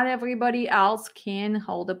 Not everybody else can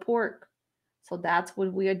hold a pork. So that's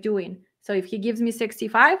what we are doing. So if he gives me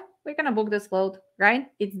 65, we're going to book this load, right?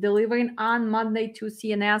 It's delivering on Monday to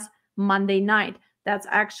CNS Monday night. That's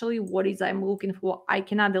actually what is I'm looking for. I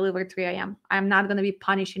cannot deliver 3 a.m. I'm not going to be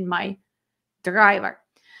punishing my driver.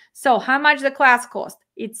 So how much the class cost?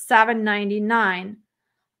 It's $7.99.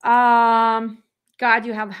 God,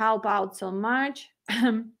 you have helped out so much.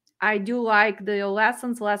 I do like the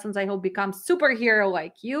lessons. I hope become superhero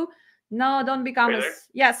like you. No, don't become a...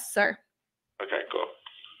 Yes, sir. Okay, cool.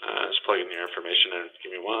 Just plug in your information and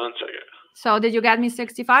give me 1 second. So did you get me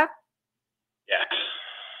 65? Yeah.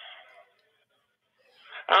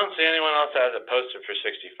 I don't see anyone else that has it posted for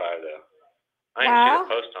 65 though. I didn't see the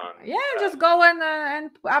post on. Yeah, just go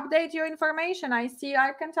and update your information. I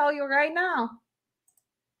can tell you right now.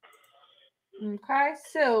 Okay,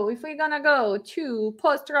 so if we're gonna go to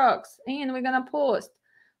Post Rocks and we're gonna post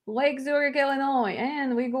Lake Zurich, Illinois,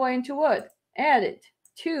 and we're going to what? Edit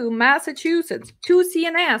to Massachusetts, to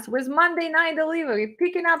CNS with Monday night delivery,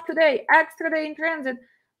 picking up today, extra day in transit.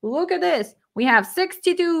 Look at this. We have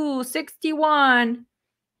 62, 61.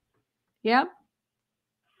 Yeah.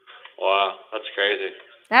 Wow, that's crazy.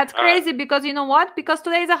 That's crazy because you know what? Because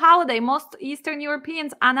today is a holiday. Most Eastern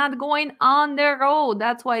Europeans are not going on the road.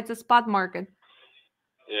 That's why it's a spot market.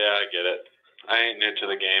 Yeah, I get it. I ain't new to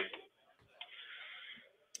the game.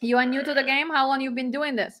 You are new to the game? How long you been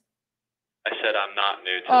doing this? I said I'm not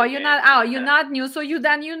new to Oh, the you're game. not. Oh, you're not new. So you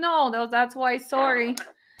know. That's why. Sorry.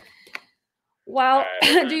 Well,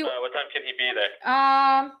 right, do you? What time can he be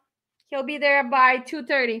there? He'll be there by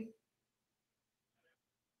 2:30.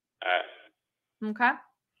 All right. Okay.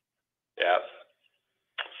 Yeah.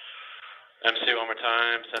 MC one more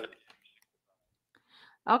time. Send it.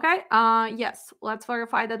 Okay. Yes. Let's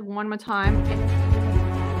verify that one more time.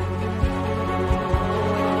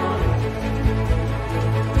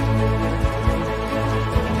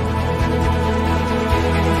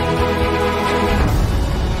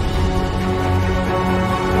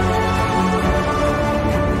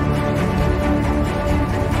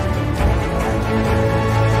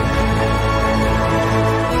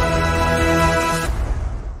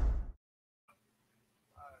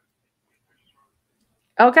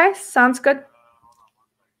 Okay, sounds good.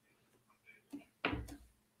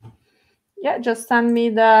 Yeah, just send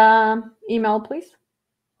me the email, please.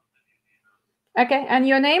 Okay, and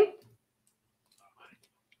your name?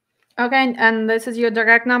 Okay, and this is your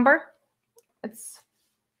direct number? It's...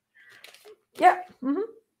 Yeah. Mm-hmm.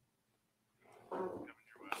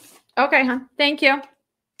 Okay, hon. Thank you.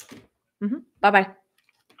 Mm-hmm. Bye-bye.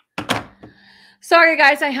 Sorry,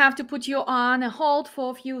 guys, I have to put you on hold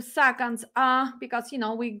for a few seconds because,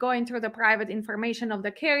 we're going through the private information of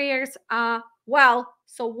the carriers. Well,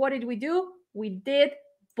 so what did we do? We did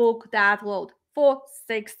book that load for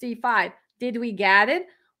 65. Did we get it?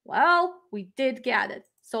 Well, we did get it.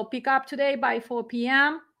 So pick up today by 4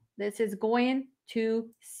 p.m. This is going to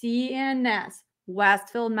CNS,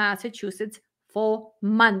 Westfield, Massachusetts for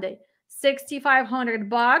Monday.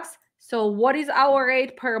 $6,500. So what is our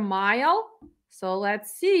rate per mile? So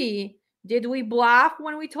let's see. Did we bluff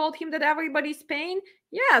when we told him that everybody's paying?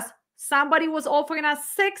 Yes. Somebody was offering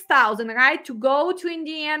us $6,000, right? To go to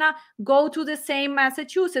Indiana, go to the same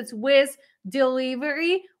Massachusetts with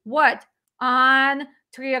delivery. What? On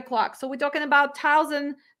 3 o'clock. So we're talking about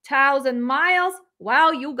 1,000 miles.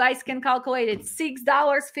 Well, you guys can calculate it.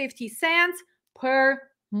 $6.50 per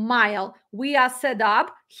mile. We are set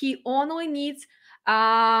up. He only needs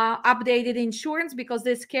updated insurance because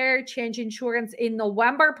this carrier changed insurance in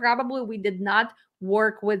November. Probably we did not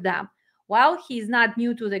work with them. Well, he's not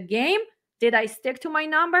new to the game. Did I stick to my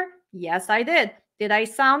number? Yes, I did. Did I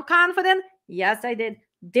sound confident? Yes, I did.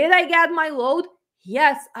 Did I get my load?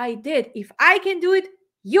 Yes, I did. If I can do it,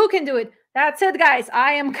 you can do it. That's it, guys.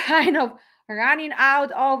 I am kind of running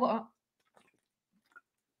out of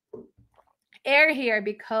air here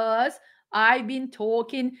because I've been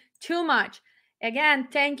talking too much. Again,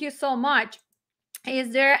 thank you so much.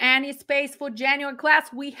 Is there any space for January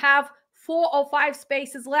class? We have 4 or 5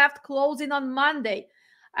 spaces left, closing on Monday.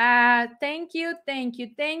 Thank you.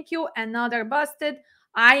 Another busted.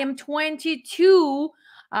 I am 22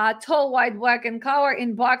 tall, white, black, and color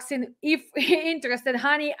in boxing. If interested,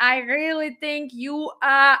 honey, I really think you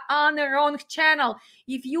are on the wrong channel.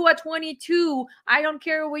 If you are 22, I don't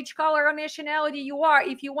care which color or nationality you are.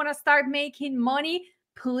 If you want to start making money,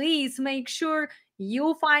 please make sure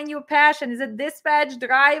you find your passion. Is it dispatch,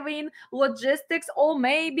 driving, logistics, or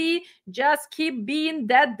maybe just keep being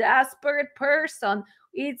that desperate person?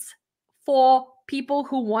 It's for people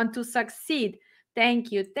who want to succeed.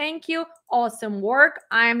 Thank you. Thank you. Awesome work.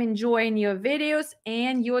 I'm enjoying your videos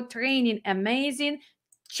and your training. Amazing.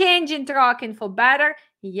 Changing trucking for better.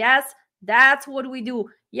 Yes, that's what we do.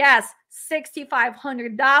 Yes,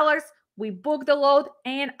 $6,500. We book the load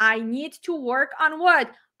and I need to work on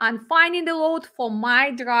what? On finding the load for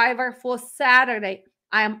my driver for Saturday.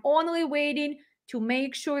 I am only waiting to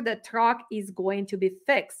make sure the truck is going to be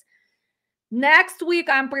fixed. Next week,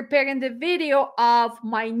 I'm preparing the video of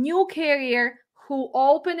my new carrier who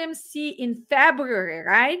opened MC in February,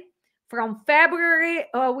 right? From February,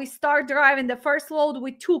 we start driving. The first load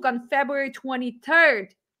we took on February 23rd.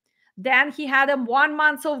 Then he had a 1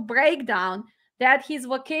 month of breakdown. That his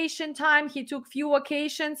vacation time, he took few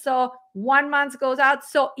vacations, so 1 month goes out.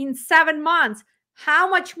 So in 7 months, how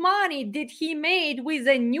much money did he made with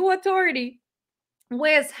a new authority?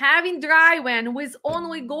 With having dry van, with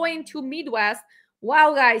only going to Midwest?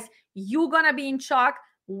 Well, guys, you're gonna be in shock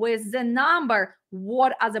with the number.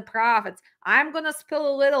 What are the profits? I'm gonna spill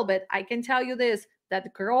a little bit. I can tell you this,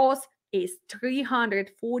 that gross is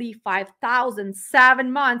 345,000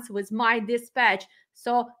 7 months with my dispatch.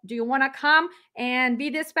 So do you want to come and be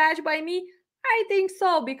dispatched by me? I think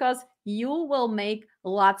so, because you will make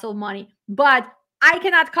lots of money. But I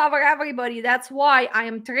cannot cover everybody. That's why I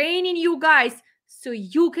am training you guys so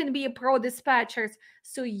you can be a pro dispatchers,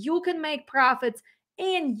 so you can make profits,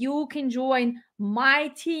 and you can join my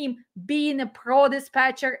team being a pro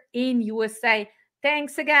dispatcher in USA.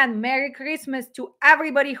 Thanks again. Merry Christmas to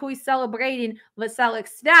everybody who is celebrating Veselых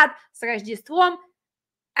Свят с Рождеством.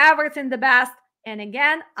 Everything the best. And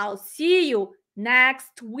again, I'll see you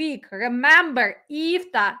next week. Remember,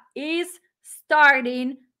 IFTA is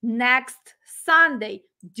starting next Sunday.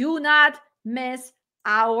 Do not miss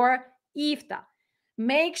our IFTA.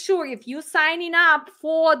 Make sure if you're signing up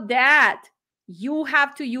for that, you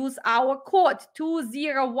have to use our code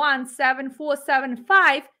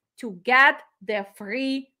 2017475 to get the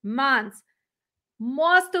free months.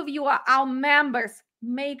 Most of you are our members.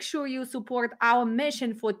 Make sure you support our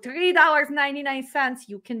mission for $3.99.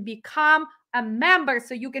 You can become a member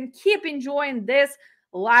so you can keep enjoying this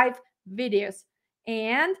live videos.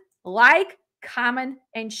 And like, comment,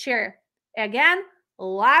 and share. Again,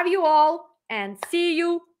 love you all and see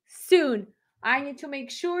you soon. I need to make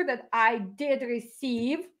sure that I did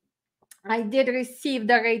receive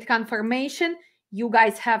the rate confirmation. You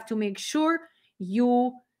guys have to make sure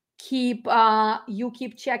you keep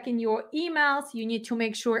checking your emails. You need to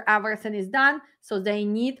make sure everything is done. So they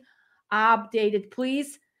need updated.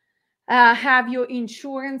 Please have your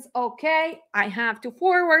insurance okay. I have to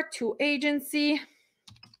forward to agency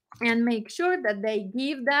and make sure that they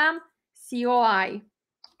give them COI.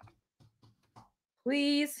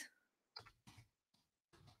 Please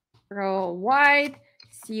provide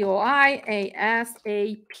COI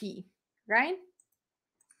ASAP, right?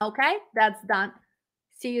 Okay, that's done.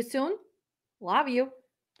 See you soon. Love you.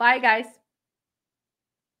 Bye, guys.